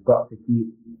then, you've got to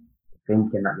keep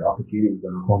thinking that the opportunity is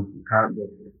going to come. You can't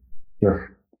just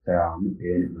say, I'm not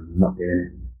doing it, man, I'm not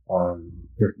doing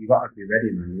it. You got to be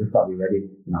ready, man. You just got to be ready,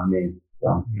 you know what I mean?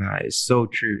 So. Nah, it's so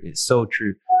true. It's so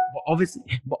true.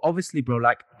 But obviously, bro,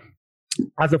 like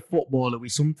as a footballer, we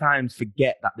sometimes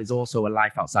forget that there's also a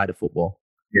life outside of football.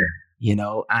 Yeah.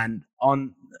 And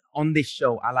on this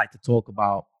show, I like to talk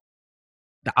about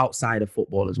the outside of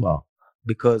football as well,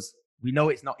 because we know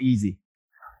it's not easy.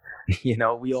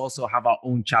 We also have our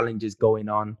own challenges going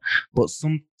on, but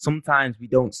sometimes we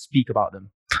don't speak about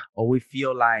them, or we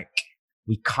feel like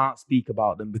we can't speak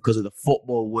about them because of the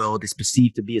football world is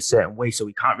perceived to be a certain way. So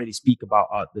we can't really speak about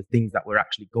the things that we're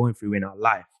actually going through in our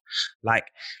life. Like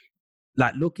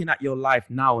looking at your life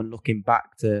now and looking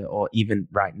back to, or even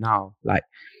right now, like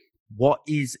what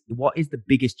is the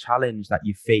biggest challenge that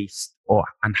you faced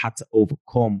and had to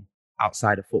overcome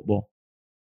outside of football?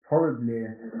 Probably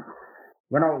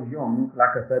when I was young,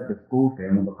 like I said, the school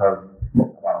thing, because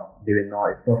about doing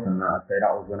naughty stuff and that, I'd say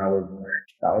that was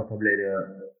probably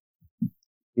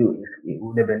it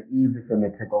would have been easy for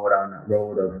me to go down that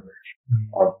road of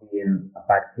being a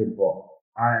bad kid. But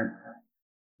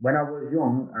when I was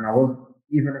young and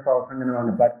even if I was hanging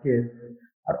around the bad kids,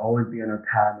 I'd always be on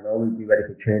time. I'd always be ready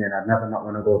for training. I'd never not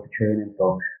want to go to training.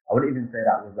 So I wouldn't even say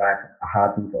that was like a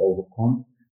hard thing to overcome.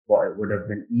 but it would have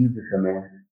been easy for me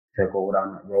to go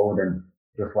down that road and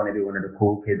just want to be one of the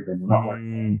cool kids and not want to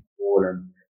go to school. And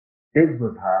Diggs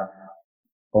was hard,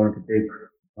 going to Diggs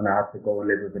when I had to go and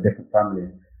live with a different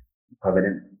family because I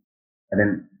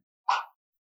didn't,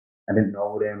 I didn't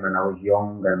know them and I was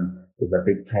young and it was a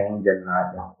big change and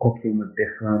like the cooking was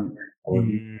different. I was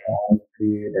used to my own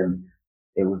food and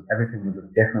everything was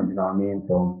just different, you know what I mean?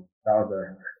 So that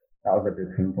was a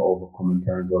big thing to overcome in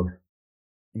terms of.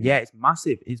 Yeah, it's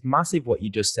massive. It's massive what you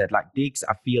just said. Like Diggs,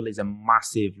 I feel is a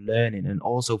massive learning, and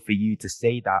also for you to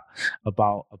say that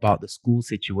about the school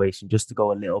situation. Just to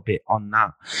go a little bit on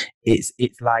that, it's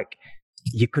like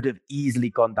you could have easily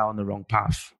gone down the wrong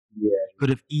path. Yeah. You could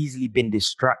have easily been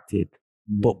distracted,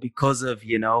 but because of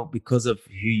because of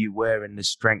who you were and the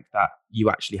strength that you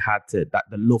actually had that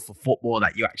the love for football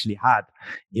that you actually had,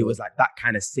 it was like that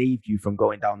kind of saved you from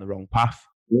going down the wrong path.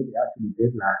 It actually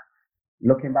did. Like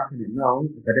looking back on it now,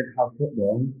 if I didn't have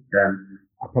football, then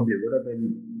I probably would have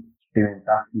been doing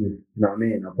that. You know what I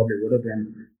mean? I probably would have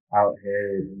been out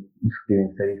here just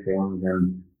doing silly things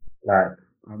and like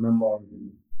I remember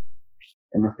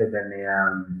it must have been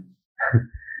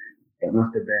it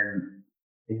must have been.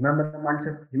 You remember the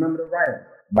Manchester? You remember the riots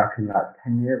back in like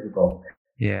 10 years ago?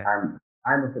 Yeah. And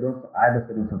I must have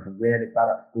done something really bad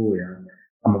at school, yeah. And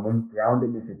my mum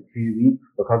grounded me for 2 weeks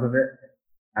because of it.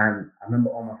 And I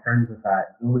remember all my friends was like,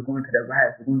 oh, we're going to the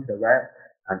riots, we're going to the riots.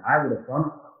 And I would have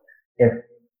gone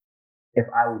if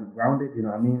I was grounded, you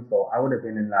know what I mean? So I would have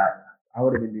been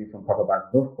doing some proper bad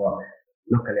stuff, but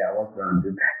luckily I was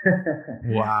grounded.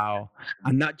 Wow.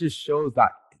 And that just shows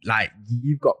that like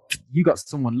you got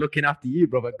someone looking after you,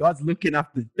 brother. God's looking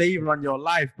after favor on your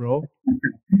life, bro.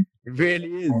 It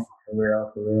really is. For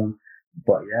real.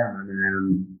 But yeah, man,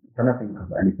 I'm trying to think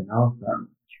of anything else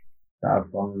that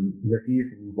I've done. There's a few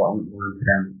things what I wouldn't go into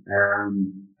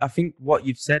them. I think what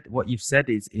you've said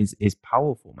is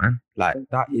powerful, man. Like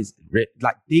that is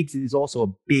like Diggs is also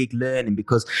a big learning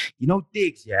because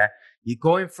Diggs, yeah, you're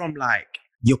going from like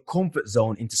your comfort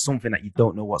zone into something that you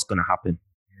don't know what's gonna happen.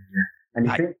 And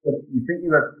you think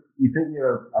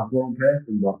you're a grown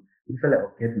person, but you're just a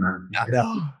little kid, man. I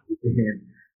know.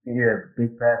 You're a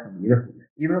big person.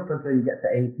 Even up until you get to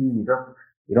 18, you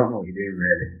don't know what you're doing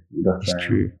really. It's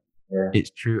true. Yeah. It's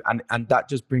true, and that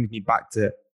just brings me back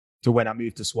to when I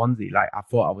moved to Swansea. Like I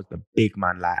thought I was the big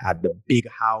man. Like I had the big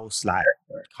house, like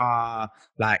car.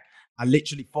 Like I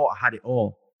literally thought I had it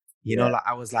all. You know, like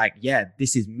I was like, yeah,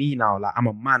 this is me now. Like I'm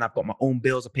a man. I've got my own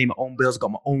bills. I pay my own bills. I've got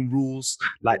my own rules.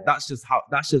 Like that's just how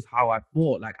I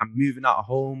thought. Like I'm moving out of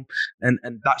home, and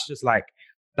that's just like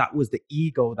that was the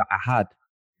ego that I had.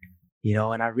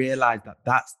 And I realized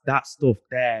that stuff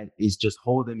there is just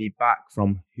holding me back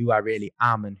from who I really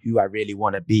am and who I really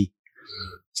want to be.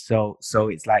 So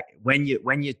it's like when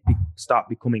you start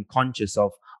becoming conscious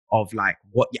of like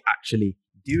what you're actually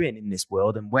doing in this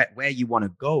world and where you want to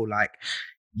go, like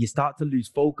you start to lose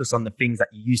focus on the things that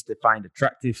you used to find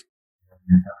attractive.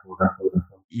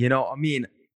 You know what I mean?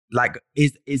 Like,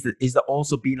 is there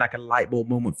also been like a light bulb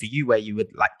moment for you where you were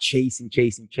like chasing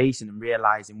and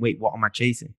realizing, wait, what am I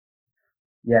chasing?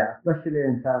 Yeah, especially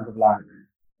in terms of like,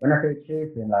 when I say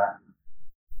chasing, like,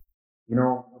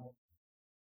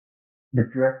 the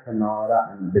dress and all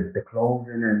that, and the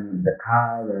clothing and the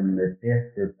car and the this,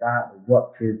 the that, the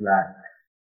watches, like,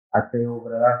 I'd say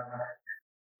over the last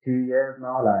 2 years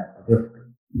now, like, I just,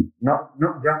 not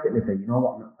drastically say, you know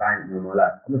what, I'm not buying it anymore.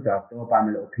 Like, obviously I'll still buy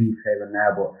my little piece here and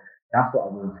there, but that's what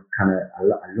I was I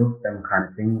loved them kind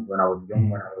of things when I was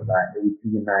young, when I was like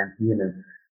 18, 19, and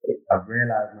I've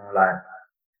realized now, like,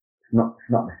 it's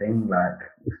not the thing, like,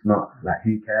 it's not, like,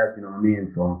 who cares, you know what I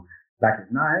mean? So, like,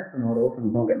 it's nice and all those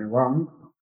things, don't get me wrong,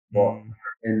 but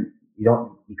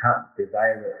you can't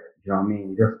desire it, you know what I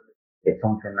mean? It's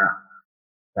something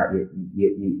that you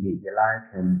like,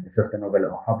 and it's just another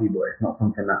little hobby, but it's not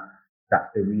something that's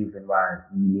the reason why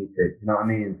you need to, you know what I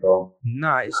mean? So.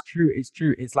 No, it's true.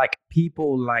 It's like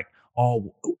people like,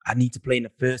 oh, I need to play in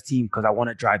the first team because I want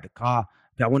to drive the car.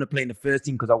 I want to play in the first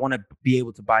team because I want to be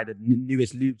able to buy the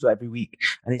newest lubes every week.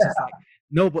 And it's just like,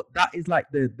 no, but that is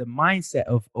like the mindset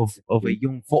of a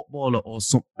young footballer or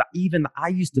something that even I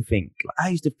used to think. I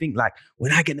used to think like,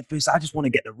 when I get in the first, I just want to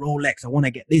get the Rolex. I want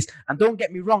to get this. And don't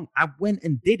get me wrong, I went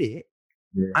and did it.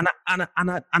 Yeah.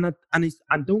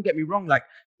 And don't get me wrong, like,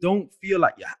 don't feel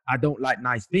like, yeah, I don't like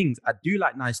nice things. I do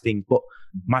like nice things, but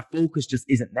my focus just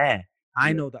isn't there.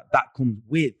 I know that comes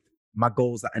with my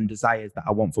goals and desires that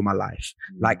I want for my life.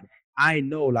 Like, I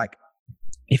know, like,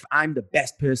 if I'm the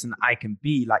best person I can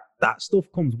be, like, that stuff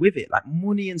comes with it. Like,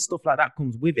 money and stuff like that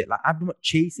comes with it. Like, I'm not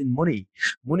chasing money.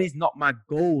 Money's not my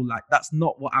goal. Like, that's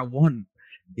not what I want.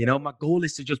 You know, my goal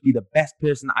is to just be the best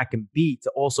person that I can be, to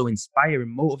also inspire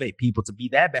and motivate people to be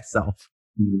their best self.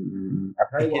 I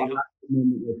tell you You what, I know? like the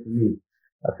moment was for me.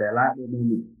 I say I like the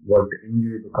moment was the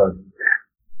injury because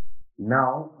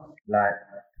now, like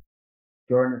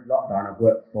during this lockdown, I've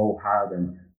worked so hard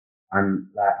and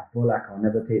like I feel like I'll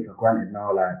never take for granted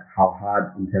now, like how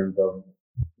hard in terms of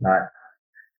like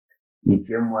your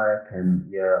gym work and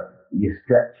your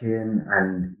stretching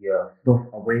and your stuff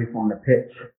away from the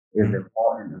pitch is Mm.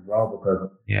 important as well because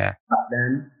Yeah. back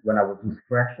then when I was just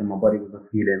fresh and my body wasn't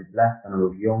feeling blessed and I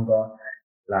was younger,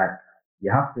 like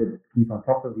you have to keep on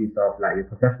top of yourself. Like you're a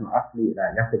professional athlete,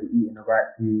 like you have to be eating the right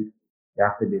food, you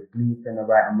have to be sleeping the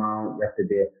right amount, you have to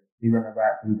be doing the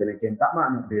right things in the gym. That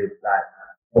might not be like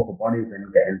upper bodies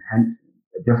and getting hence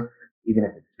just even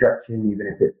if it's stretching, even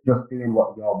if it's just doing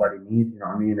what your body needs, you know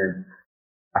what I mean? And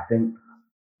I think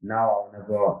now I'll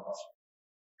never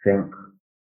think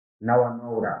now I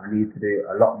know that I need to do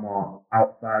a lot more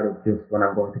outside of just when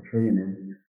I'm going to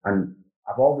training. And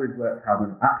I've always worked hard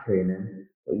on at training,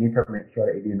 but you need to make sure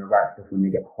that you're doing the right stuff when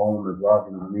you get home as well.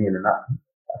 You know what I mean? And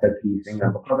that's a key thing.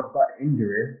 And So because I've got the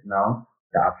injuries now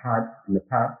that I've had in the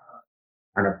past,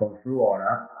 and I've gone through all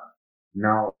that,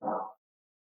 now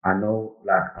I know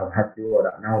like I've had to do all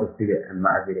that. Now I'll just do it in my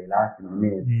everyday life. You know what I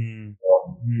mean? Mm.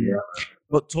 So, Mm. yeah.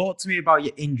 But talk to me about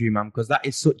your injury, man, because that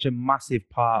is such a massive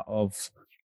part of,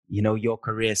 you know, your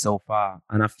career so far.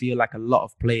 And I feel like a lot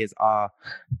of players are,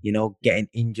 you know, getting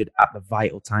injured at the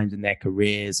vital times in their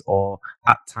careers, or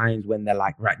at times when they're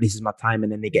like, right, this is my time,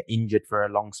 and then they get injured for a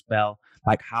long spell.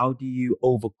 Like, how do you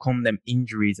overcome them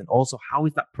injuries? And also, how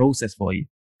is that process for you?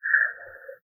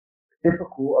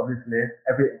 Difficult, obviously.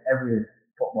 Every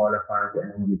footballer finds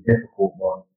it and it's difficult,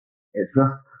 but it's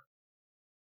just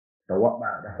the what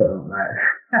back. That's what I don't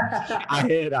like. I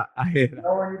hear that. I hear You that.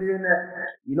 know when you're doing that,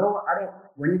 you know what? I don't.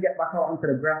 When you get back out onto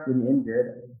the grass when you're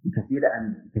injured, you can see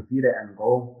the end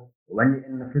goal. But when you're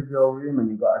in the physio room and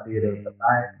you gotta do the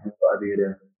bike, Mm. and you gotta do the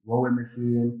rowing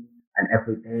machine, and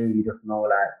every day you just know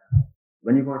like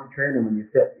when you go to training, when you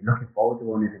sit, you're looking forward to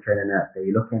going into training that day.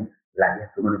 You're looking like,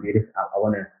 yes, we're gonna do this. I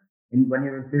wanna. When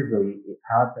you're in physio, it's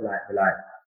hard to like be like,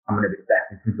 I'm gonna be the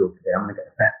best in physio today. I'm gonna get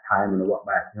the best time in the walk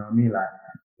back. You know what I mean? Like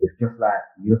it's just like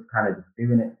you're just kind of just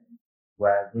doing it.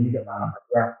 Whereas when you get back on Mm. the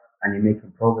grass and you're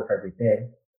making progress every day,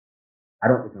 I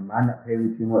don't even mind that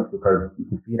period too much because you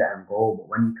can see the end goal. But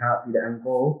when you can't see the end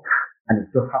goal and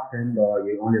it's just happened or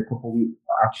you're only a couple of weeks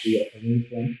after your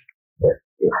operation,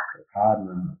 it's hard,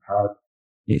 man. It's hard.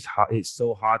 It's hard. It's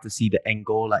so hard to see the end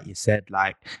goal, like you said,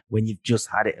 like when you've just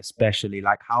had it, especially.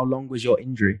 Like, how long was your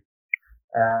injury?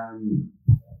 Um,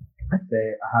 I'd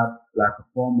say I had like a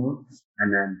 4 months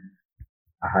and then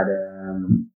I had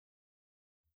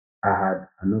I had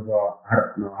another I had,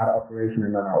 no, I had an operation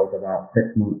and then I was about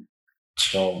 6 months.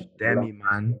 So it was a Demi, long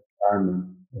man. time,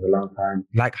 man. It was a long time.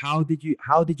 Like, how did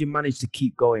you manage to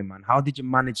keep going, man? How did you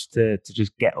manage to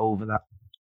just get over that?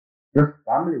 Just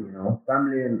family,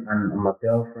 family and my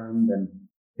girlfriend and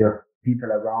just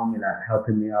people around me like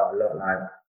helping me out a lot, like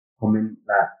coming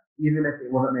like even if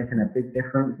it wasn't making a big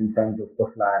difference in terms of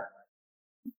stuff like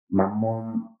my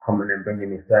mom coming and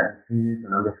bringing me certain foods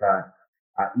and I'm just like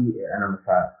I eat it and I'm just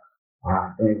like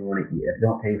I don't even want to eat it. It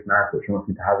don't taste nice, but she wants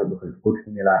me to have it because it's good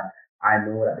for me. Like I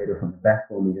know that they do something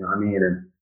best for me, you know what I mean? And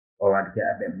or I'd get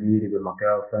a bit moody with my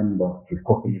girlfriend, but she's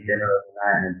cooking me dinner Mm. every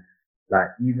night and like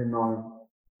even though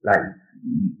like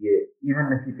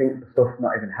even if you think the stuff's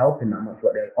not even helping that much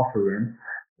what they're offering,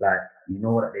 like you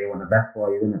know that they want the best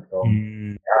for you, innit? So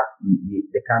Mm. yeah,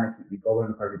 they kind of keep you going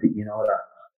because you know that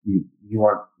you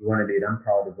want to do them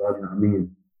proud as well. You know what I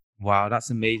mean? Wow, that's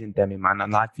amazing, Demi, man.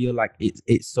 And I feel like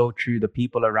it's so true. The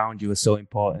people around you are so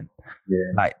important. Yeah,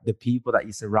 Like the people that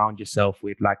you surround yourself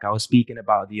with. Like I was speaking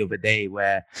about the other day,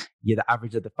 where you're the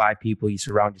average of the 5 people you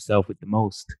surround yourself with the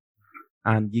most.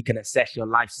 And you can assess your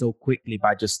life so quickly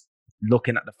by just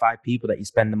looking at the 5 people that you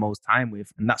spend the most time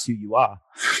with, and that's who you are.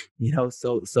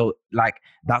 So like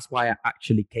that's why I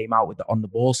actually came out with the On the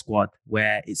Ball squad,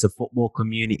 where it's a football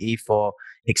community for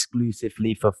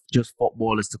exclusively for just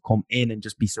footballers to come in and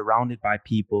just be surrounded by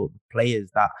people, players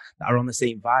that are on the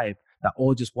same vibe, that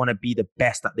all just want to be the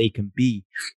best that they can be.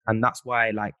 And that's why,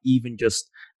 like, even just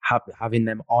having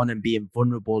them on and being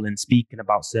vulnerable and speaking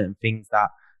about certain things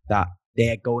that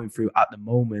they're going through at the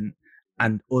moment,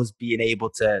 and us being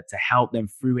able to help them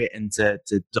through it, and to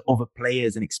other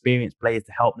players and experienced players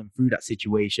to help them through that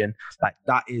situation. Like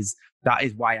that is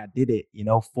why I did it,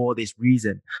 for this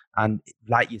reason. And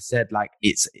like you said, like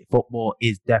it's football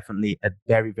is definitely a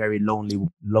very, very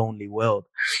lonely world,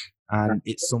 and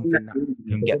it's something that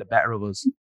can get the better of us.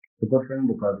 it's a good thing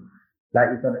because, like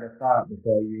you said at the start,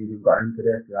 before you even got into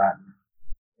this, like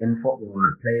in football,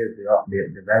 players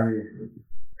they're very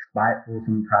spiteful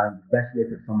sometimes, especially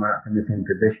if it's someone that's in the same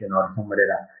position or somebody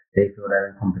that they feel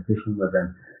they're in competition with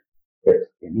them. It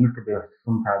needs to be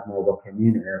sometimes more of a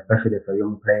community, especially for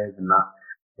young players and that,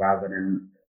 rather than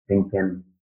thinking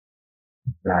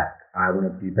like I want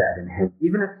to be better than him.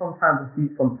 Even if sometimes I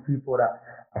see some people that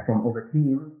are from other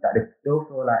teams that they still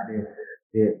feel like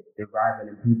they're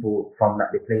rivaling people from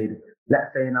that they played. Let's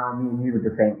say now me and you were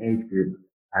the same age group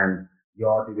and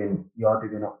you're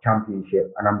doing up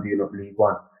championship and I'm doing up League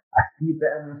One. I see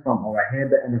betterness from, or I hear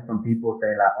betterness from people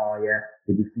saying like, oh yeah,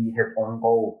 did you see his own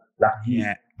goal last week?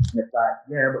 Yeah. And it's like,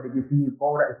 yeah, but did you see his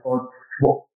goal that he scored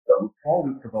 4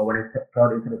 weeks ago when he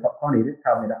got into the top corner? You didn't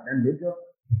tell me that then, did you?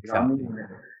 You know what I mean?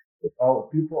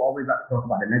 People always like to talk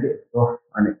about the negative stuff,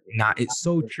 and it's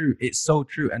so true. It's so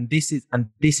true, and this is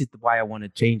why I want to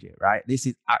change it. Right? This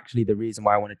is actually the reason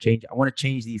why I want to change it. I want to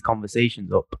change these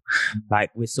conversations up.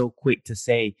 Like we're so quick to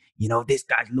say, this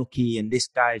guy's lucky, and this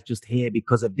guy's just here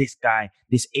because of this guy.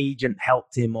 This agent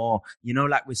helped him, or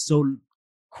like we're so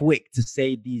quick to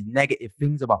say these negative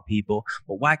things about people,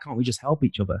 but why can't we just help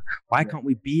each other? Why can't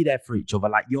we be there for each other?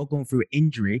 Like you're going through an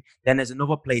injury, then there's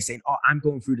another place saying, oh, I'm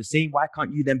going through the same. Why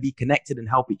can't you then be connected and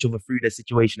help each other through the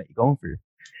situation that you're going through?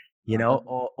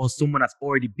 Or someone that's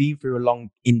already been through a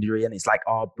long injury and it's like,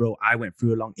 oh bro, I went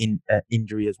through a long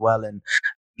injury as well, and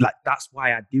like that's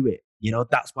why I do it.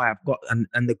 That's why I've got,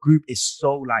 and the group is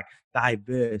so like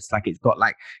diverse. Like it's got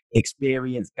like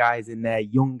experienced guys in there,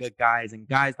 younger guys, and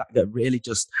guys that really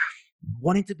just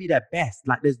wanting to be their best.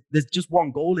 Like there's just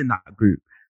one goal in that group.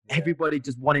 Yeah. Everybody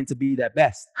just wanting to be their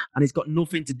best, and it's got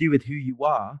nothing to do with who you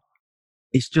are.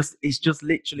 It's just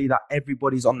literally that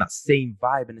everybody's on that same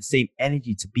vibe and the same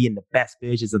energy to be in the best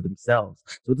versions of themselves.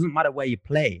 So it doesn't matter where you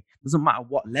play, it doesn't matter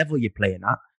what level you're playing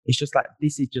at. It's just like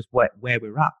this is just where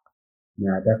we're at.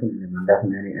 Yeah, definitely, man,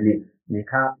 definitely. And you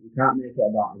can't make it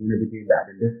about I'm gonna be doing better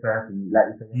than this person. Like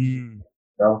you said,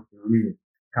 yourself, you know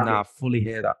what I mean? I fully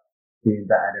hear that. Doing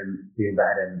better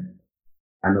than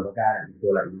another guy that you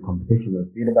feel like you're in competition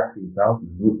with. Be the best of yourself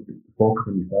and focus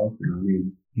on yourself, you know what I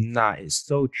mean? It's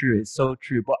so true. It's so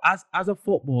true. But as a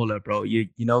footballer, bro,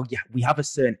 we have a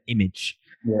certain image.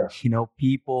 Yeah.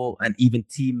 People and even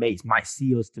teammates might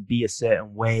see us to be a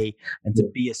certain way and to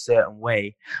be a certain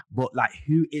way. But like,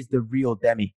 who is the real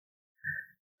Demi?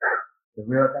 The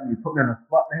real Demi, put me on the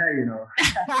spot there,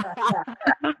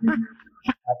 I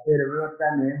say the real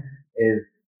Demi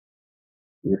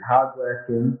is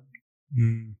hardworking,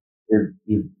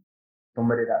 is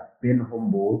somebody that's been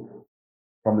humbled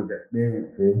from his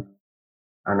experiences,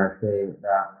 and I say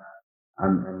that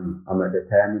I'm a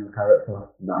determined character,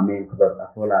 you know what I mean? Because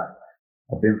I feel like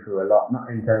I've been through a lot, not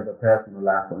in terms of personal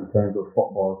life, but in terms of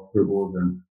football struggles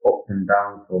and ups and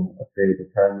downs. So I say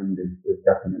determined is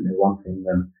definitely one thing.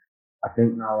 And I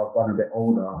think now I've gotten a bit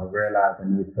older, I realise I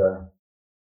need to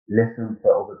listen to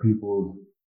other people's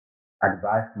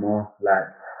advice more. Like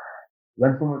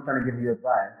when someone's trying to give you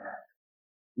advice,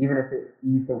 even if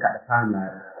you think at the time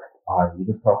like, oh, you're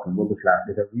just talking rubbish, like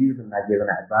there's a reason they're giving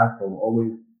that advice. So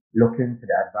always look into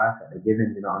the advice that they're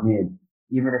giving, you know what I mean?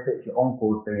 Even if it's your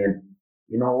uncle saying,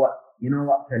 you know what,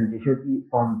 Ken, you should eat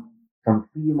some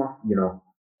sea moss,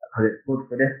 because it's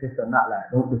good for this, and that. Like,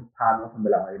 don't just palm off and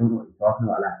be like, oh, you don't know what you're talking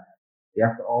about. Like, you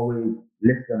have to always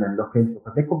listen and look into it,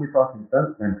 because they could be talking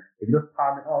sense, and if you just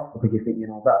palm it off because you think you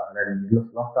know better, then you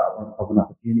just lost out of an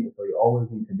opportunity. So you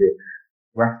always need to be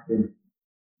grasping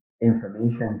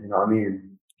information, you know what I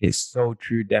mean? It's so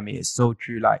true, Demi. It's so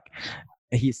true. Like,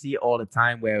 you see it all the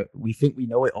time where we think we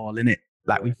know it all, innit?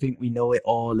 Like we think we know it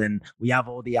all and we have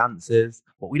all the answers,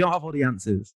 but we don't have all the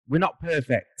answers. We're not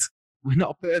perfect. We're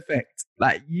not perfect.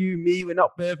 Like you, me, we're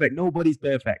not perfect. Nobody's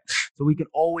perfect. So we can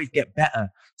always get better.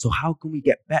 So how can we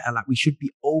get better? Like we should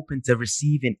be open to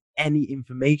receiving any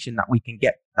information that we can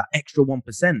get, that extra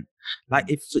 1%. Like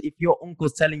if your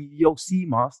uncle's telling you, yo, sea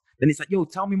moss, then it's like, yo,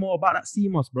 tell me more about that sea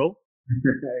moss, bro.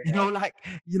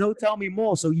 Tell me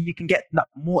more so you can get that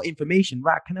more information.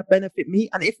 Right? Can it benefit me?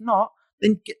 And if not,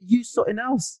 then use something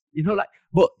else.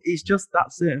 But it's just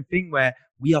that certain thing where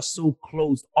we are so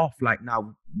closed off. Like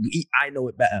now, I know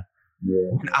it better.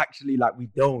 Yeah. And actually, like we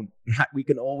don't. Like we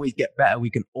can always get better. We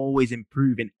can always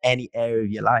improve in any area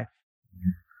of your life.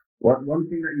 One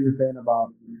thing that you were saying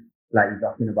about, like you're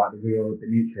talking about the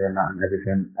future and that and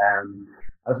everything.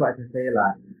 I just wanted to say,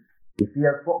 like, you see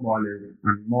as footballers,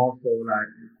 and more so like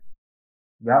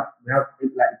we have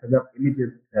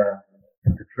images to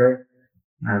portray,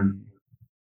 and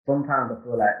sometimes I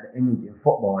feel like the image in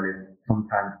football is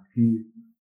sometimes too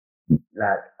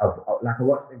like I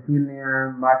watched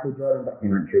the Michael Jordan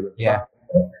documentary with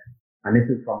and this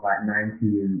is from like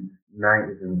 1990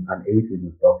 90s and 80s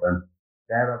and stuff, and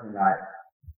they're having like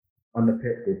on the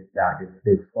pitch,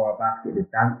 they score a basket,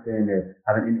 they're dancing, they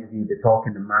have an interview, they're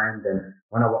talking their mind. And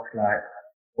when I watch like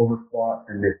other sports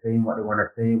and they're saying what they want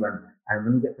to say, and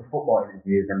when you get to football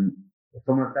interviews and if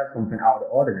someone says something out of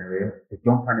the ordinary, they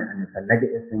jump on it and it's a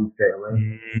negative thing straight away.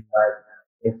 Like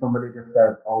if somebody just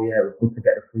says, "Oh yeah, it was good to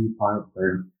get the 3 points,"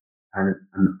 and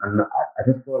I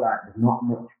just feel like there's not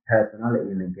much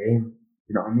personality in the game.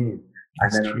 You know what I mean? And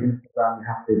then on Instagram, you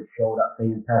have to show that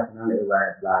same personality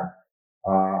where it's like,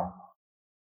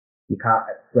 you can't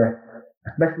express,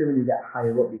 especially when you get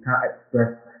higher up, you can't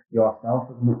express yourself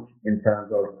as much in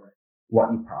terms of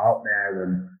what you put out there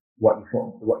and what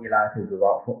your life is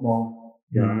without football.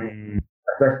 You know what I mean?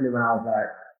 Especially when I was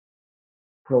like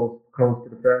close to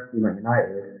the first team at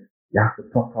United, you have to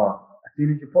proper, as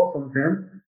soon as you put something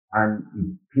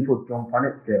and people jump on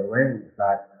it straight away, and it's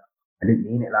like, I didn't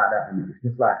mean it like that. And it's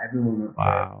just like everyone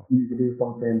needs to do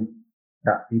something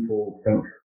that people think,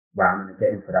 well, I'm going to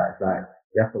get in for that. It's like,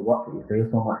 you have to watch what you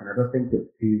say so much. And I just think it's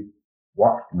too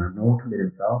watched, man. No one can be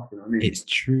themselves, you know what I mean? It's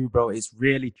true, bro. It's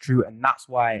really true. And that's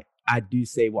why I do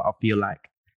say what I feel like.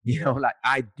 You know, like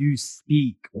I do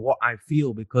speak what I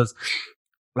feel because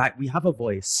like we have a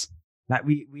voice. Like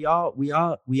we are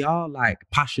like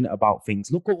passionate about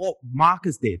things. Look at what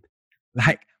Marcus did.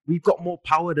 Like we've got more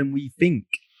power than we think.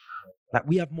 Like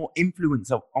we have more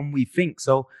influence on we think.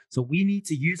 So we need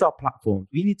to use our platforms.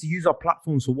 We need to use our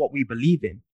platforms for what we believe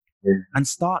in. Yeah. And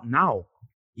start now.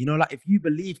 You know, like if you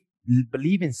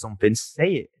believe in something,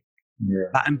 say it. Yeah.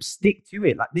 Like, and stick to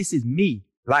it. Like this is me.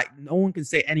 Like no one can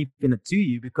say anything to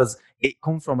you because it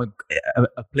comes from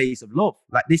a place of love.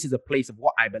 Like this is a place of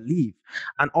what I believe.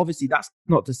 And obviously that's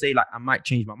not to say like I might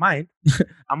change my mind.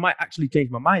 I might actually change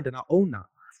my mind and I own that.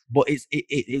 But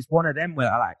it's one of them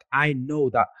where I know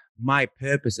that my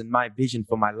purpose and my vision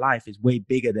for my life is way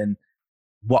bigger than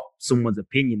what someone's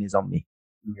opinion is on me.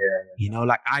 Yeah. You know,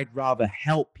 like I'd rather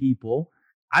help people.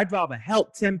 I'd rather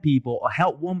help 10 people or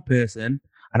help one person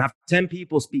and have 10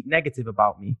 people speak negative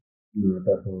about me. Yeah,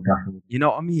 definitely. You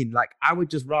know what I mean? Like I would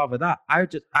just rather that.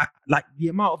 Like the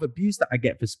amount of abuse that I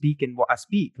get for speaking what I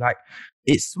speak. Like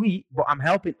it's sweet, but I'm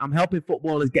helping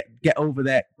footballers get over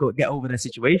their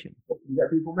situation. You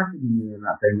get people messaging you and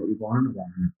that saying what you're going on about.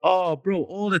 Oh, bro,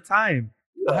 all the time.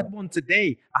 Yeah. I had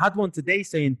one today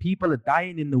saying people are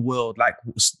dying in the world. Like,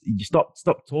 you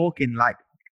stop talking. Like,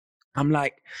 I'm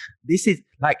like, this is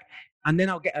like, and then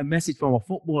I'll get a message from a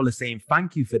footballer saying,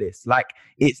 "Thank you for this." Like,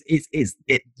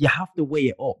 you have to weigh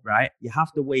it up, right? You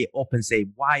have to weigh it up and say,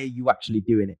 why are you actually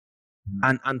doing it?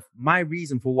 And my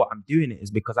reason for what I'm doing it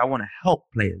is because I want to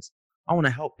help players. I want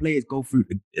to help players go through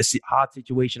a hard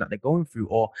situation that they're going through,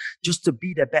 or just to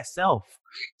be their best self.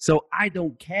 So I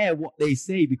don't care what they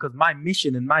say because my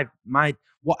mission and my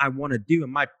what I want to do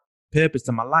and my purpose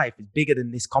in my life is bigger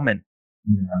than this comment.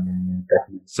 Yeah,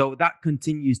 definitely. So that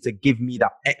continues to give me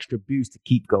that extra boost to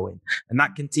keep going. And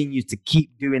that continues to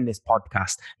keep doing this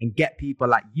podcast and get people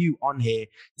like you on here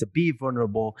to be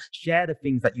vulnerable, share the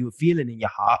things that you're feeling in your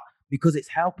heart, because it's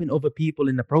helping other people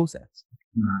in the process.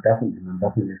 No, definitely, man.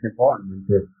 Definitely. It's important.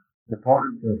 It's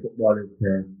important for footballers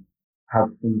to have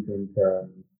something to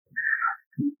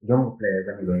younger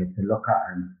players anyway to look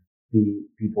at and see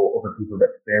other people's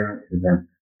experiences and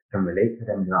can relate to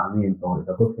them. You know what I mean? So it's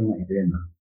a good thing that you're doing,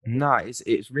 man. No,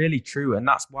 it's really true, and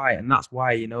that's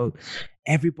why you know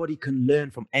everybody can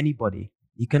learn from anybody.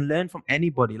 You can learn from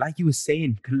anybody, like you were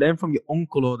saying. You can learn from your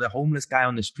uncle or the homeless guy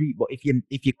on the street. But if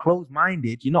you're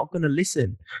closed-minded, you're not gonna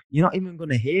listen. You're not even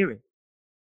gonna hear it.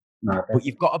 No, but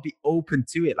you've got to be open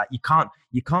to it. Like you can't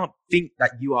think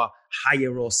that you are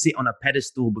higher or sit on a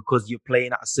pedestal because you're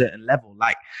playing at a certain level.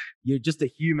 Like you're just a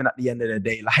human at the end of the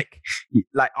day. Like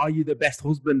are you the best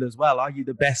husband as well? Are you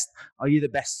the best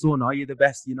son? Are you the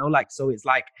best? You know, like, so it's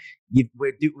like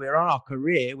we're on our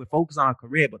career, we're focused on our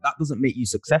career, but that doesn't make you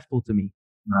successful to me.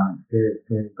 No,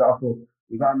 you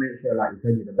gotta make sure, like you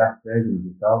said, you're the best version of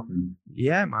yourself. And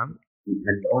yeah, man.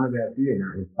 And the only way of doing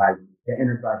that is by getting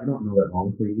advice. You don't know it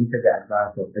all, so you need to get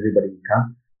advice from everybody you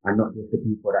can, and not just the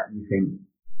people that you think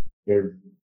is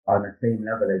on the same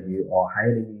level as you or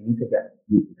higher than you.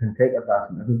 You can take advice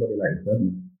from everybody, like you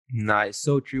said. Nah, it's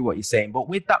so true what you're saying. But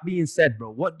with that being said,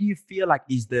 bro, what do you feel like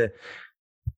is the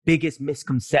biggest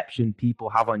misconception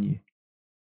people have on you?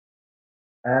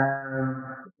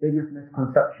 Biggest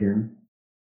misconception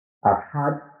I've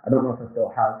had, I don't know if I still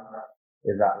have,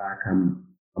 is that like I'm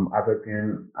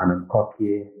arrogant and I'm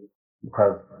cocky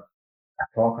because I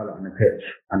talk a lot on the pitch,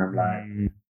 and I'm like,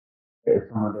 if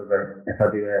I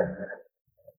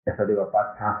do a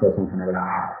bad pass or something, I'll be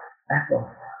like, F off.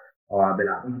 Or I'll be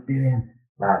like, what are you doing?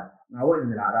 Like, I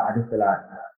wouldn't be like that. I just be like,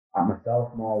 at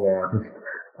myself more, or just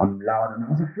I'm loud and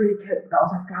that was a free kick, that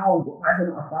was a foul, but why is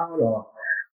it not a foul? Or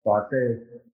so I'd say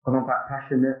because I'm quite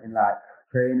passionate in like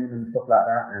training and stuff like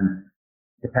that, and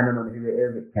depending on who it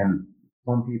is, it can.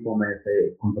 Some people may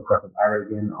say it comes across as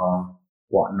arrogant or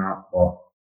whatnot, but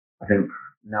I think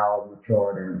now I've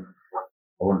matured and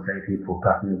I wouldn't say people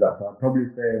class me as that. So I'd probably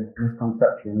say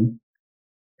misconception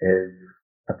is,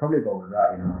 I'd probably go with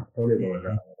that, you know. I'd probably go with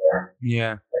that.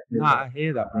 Yeah. Nah, I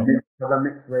hear that, bro. Because I'm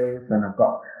mixed race and I've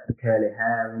got the curly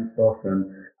hair and stuff, and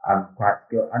I'm quite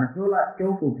skilled. And I feel like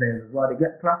skillful players as well, they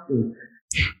get classed as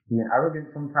being arrogant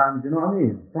sometimes, you know what I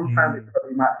mean? Sometimes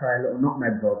you might try a little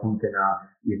nutmeg or something,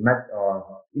 you've met,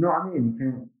 or you know what I mean? You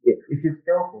can, if you're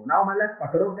skillful. Now my left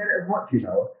back, I don't get it as much, you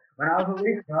know. When I was a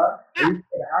winger, I used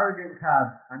to get the arrogant card.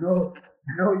 I know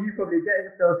you probably get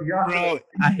it still. Bro,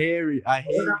 I hear you. Now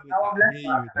I'm left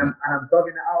back and I'm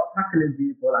dogging it out, tackling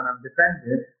people, and I'm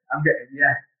defending. I'm getting,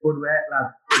 good work,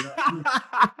 lads. You know what I mean?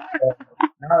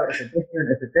 No, it's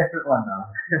a different one now.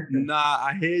 Nah,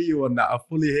 I hear you on that. I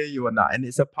fully hear you on that. And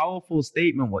it's a powerful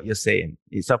statement, what you're saying.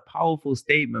 It's a powerful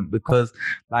statement because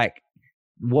like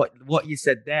what you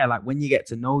said there, like when you get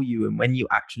to know you and when you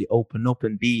actually open up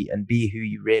and be who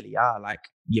you really are, like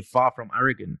you're far from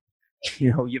arrogant.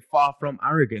 You know, you're far from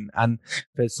arrogant. And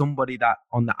for somebody that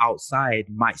on the outside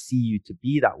might see you to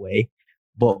be that way,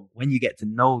 but when you get to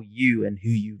know you and who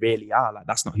you really are, like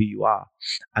that's not who you are.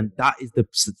 And that is the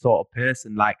sort of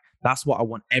person, like that's what I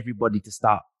want everybody to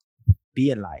start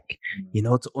being like, you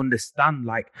know, to understand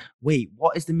like, wait,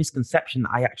 what is the misconception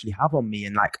that I actually have on me?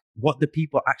 And like, what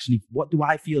do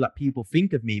I feel that people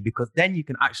think of me? Because then you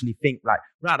can actually think like,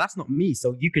 right, that's not me.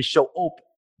 So you can show up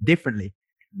differently.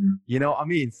 You know what I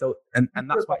mean? So, and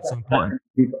that's why it's so important.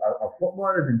 People,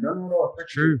 footballers in general,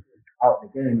 true. Out the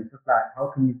game, it's just like,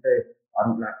 how can you say, I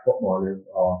don't like footballers,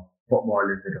 or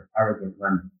footballers are just arrogant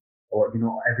when, or you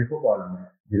know, every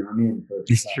footballer, you know what I mean? So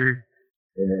it's true.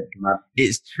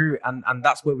 It's true, and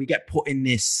that's where we get put in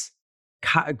this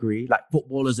category, like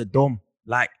footballers are dumb.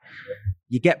 Like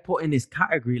you get put in this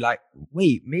category, like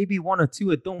wait, maybe one or two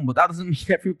are dumb, but that doesn't mean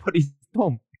everybody's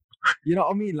dumb. You know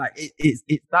what I mean? Like it's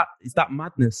that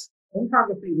madness.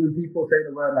 Sometimes I think when people say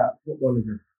the word like footballers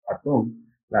are dumb,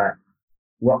 like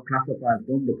what classifies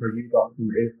dumb because you got some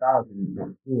A stars in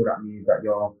school, that means that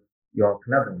you're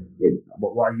clever.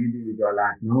 But what you do with your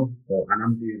life now, so, and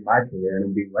I'm doing my career and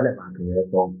I'm doing well in my career,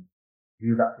 so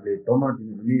you're actually dumber, do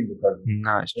you know what I mean? Because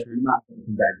it's true. You might have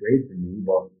some better grades than me,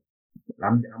 but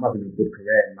I'm having a good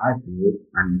career in my field,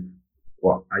 and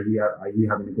what are you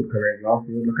having a good career in your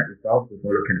field? Look at yourself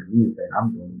before looking at me and saying I'm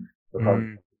dumb, because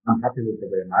I'm happy with the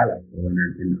way my life is going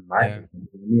in my field, you know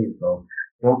what I mean? So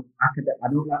I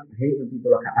don't like to hate when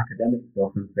people look at academic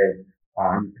stuff and say, oh,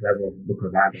 I'm clever because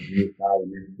I got new style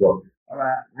and this. But all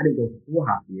right, I didn't go to school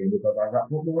half the year because I was at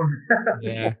football.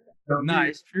 Yeah. No,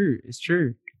 it's true. It's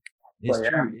true.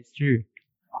 It's true.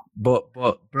 But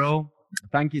bro,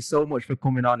 thank you so much for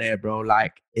coming on here, bro.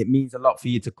 Like it means a lot for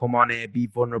you to come on here, be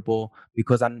vulnerable,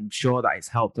 because I'm sure that it's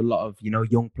helped a lot of, you know,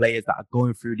 young players that are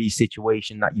going through these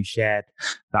situations that you shared,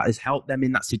 that has helped them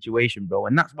in that situation, bro.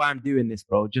 And that's why I'm doing this,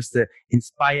 bro, just to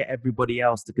inspire everybody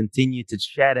else to continue to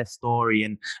share their story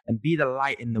and be the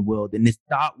light in the world. In this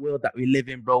dark world that we live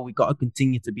in, bro, we got to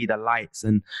continue to be the lights.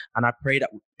 And I pray that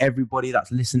everybody that's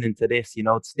listening to this, you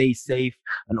know, stay safe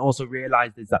and also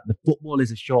realize is that the football is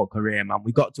a short career, man.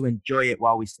 We got to enjoy it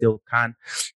while we still can.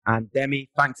 And Demi,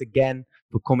 thanks again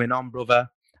for coming on, brother.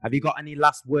 Have you got any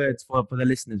last words for the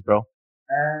listeners, bro?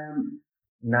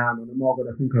 Nah, man, I'm all good.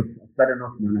 I think I've said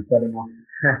enough, man. I've said enough.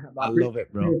 I love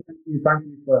it, bro. Thank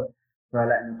you for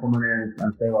letting me come on here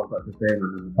and say what I've got to say,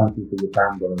 man. Thank you for your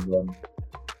time, bro, as well.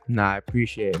 Nah, I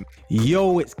appreciate it.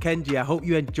 Yo, it's Kenji. I hope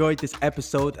you enjoyed this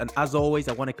episode. And as always,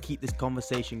 I want to keep this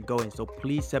conversation going. So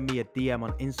please send me a DM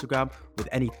on Instagram with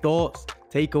any thoughts,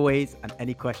 takeaways, and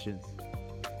any questions.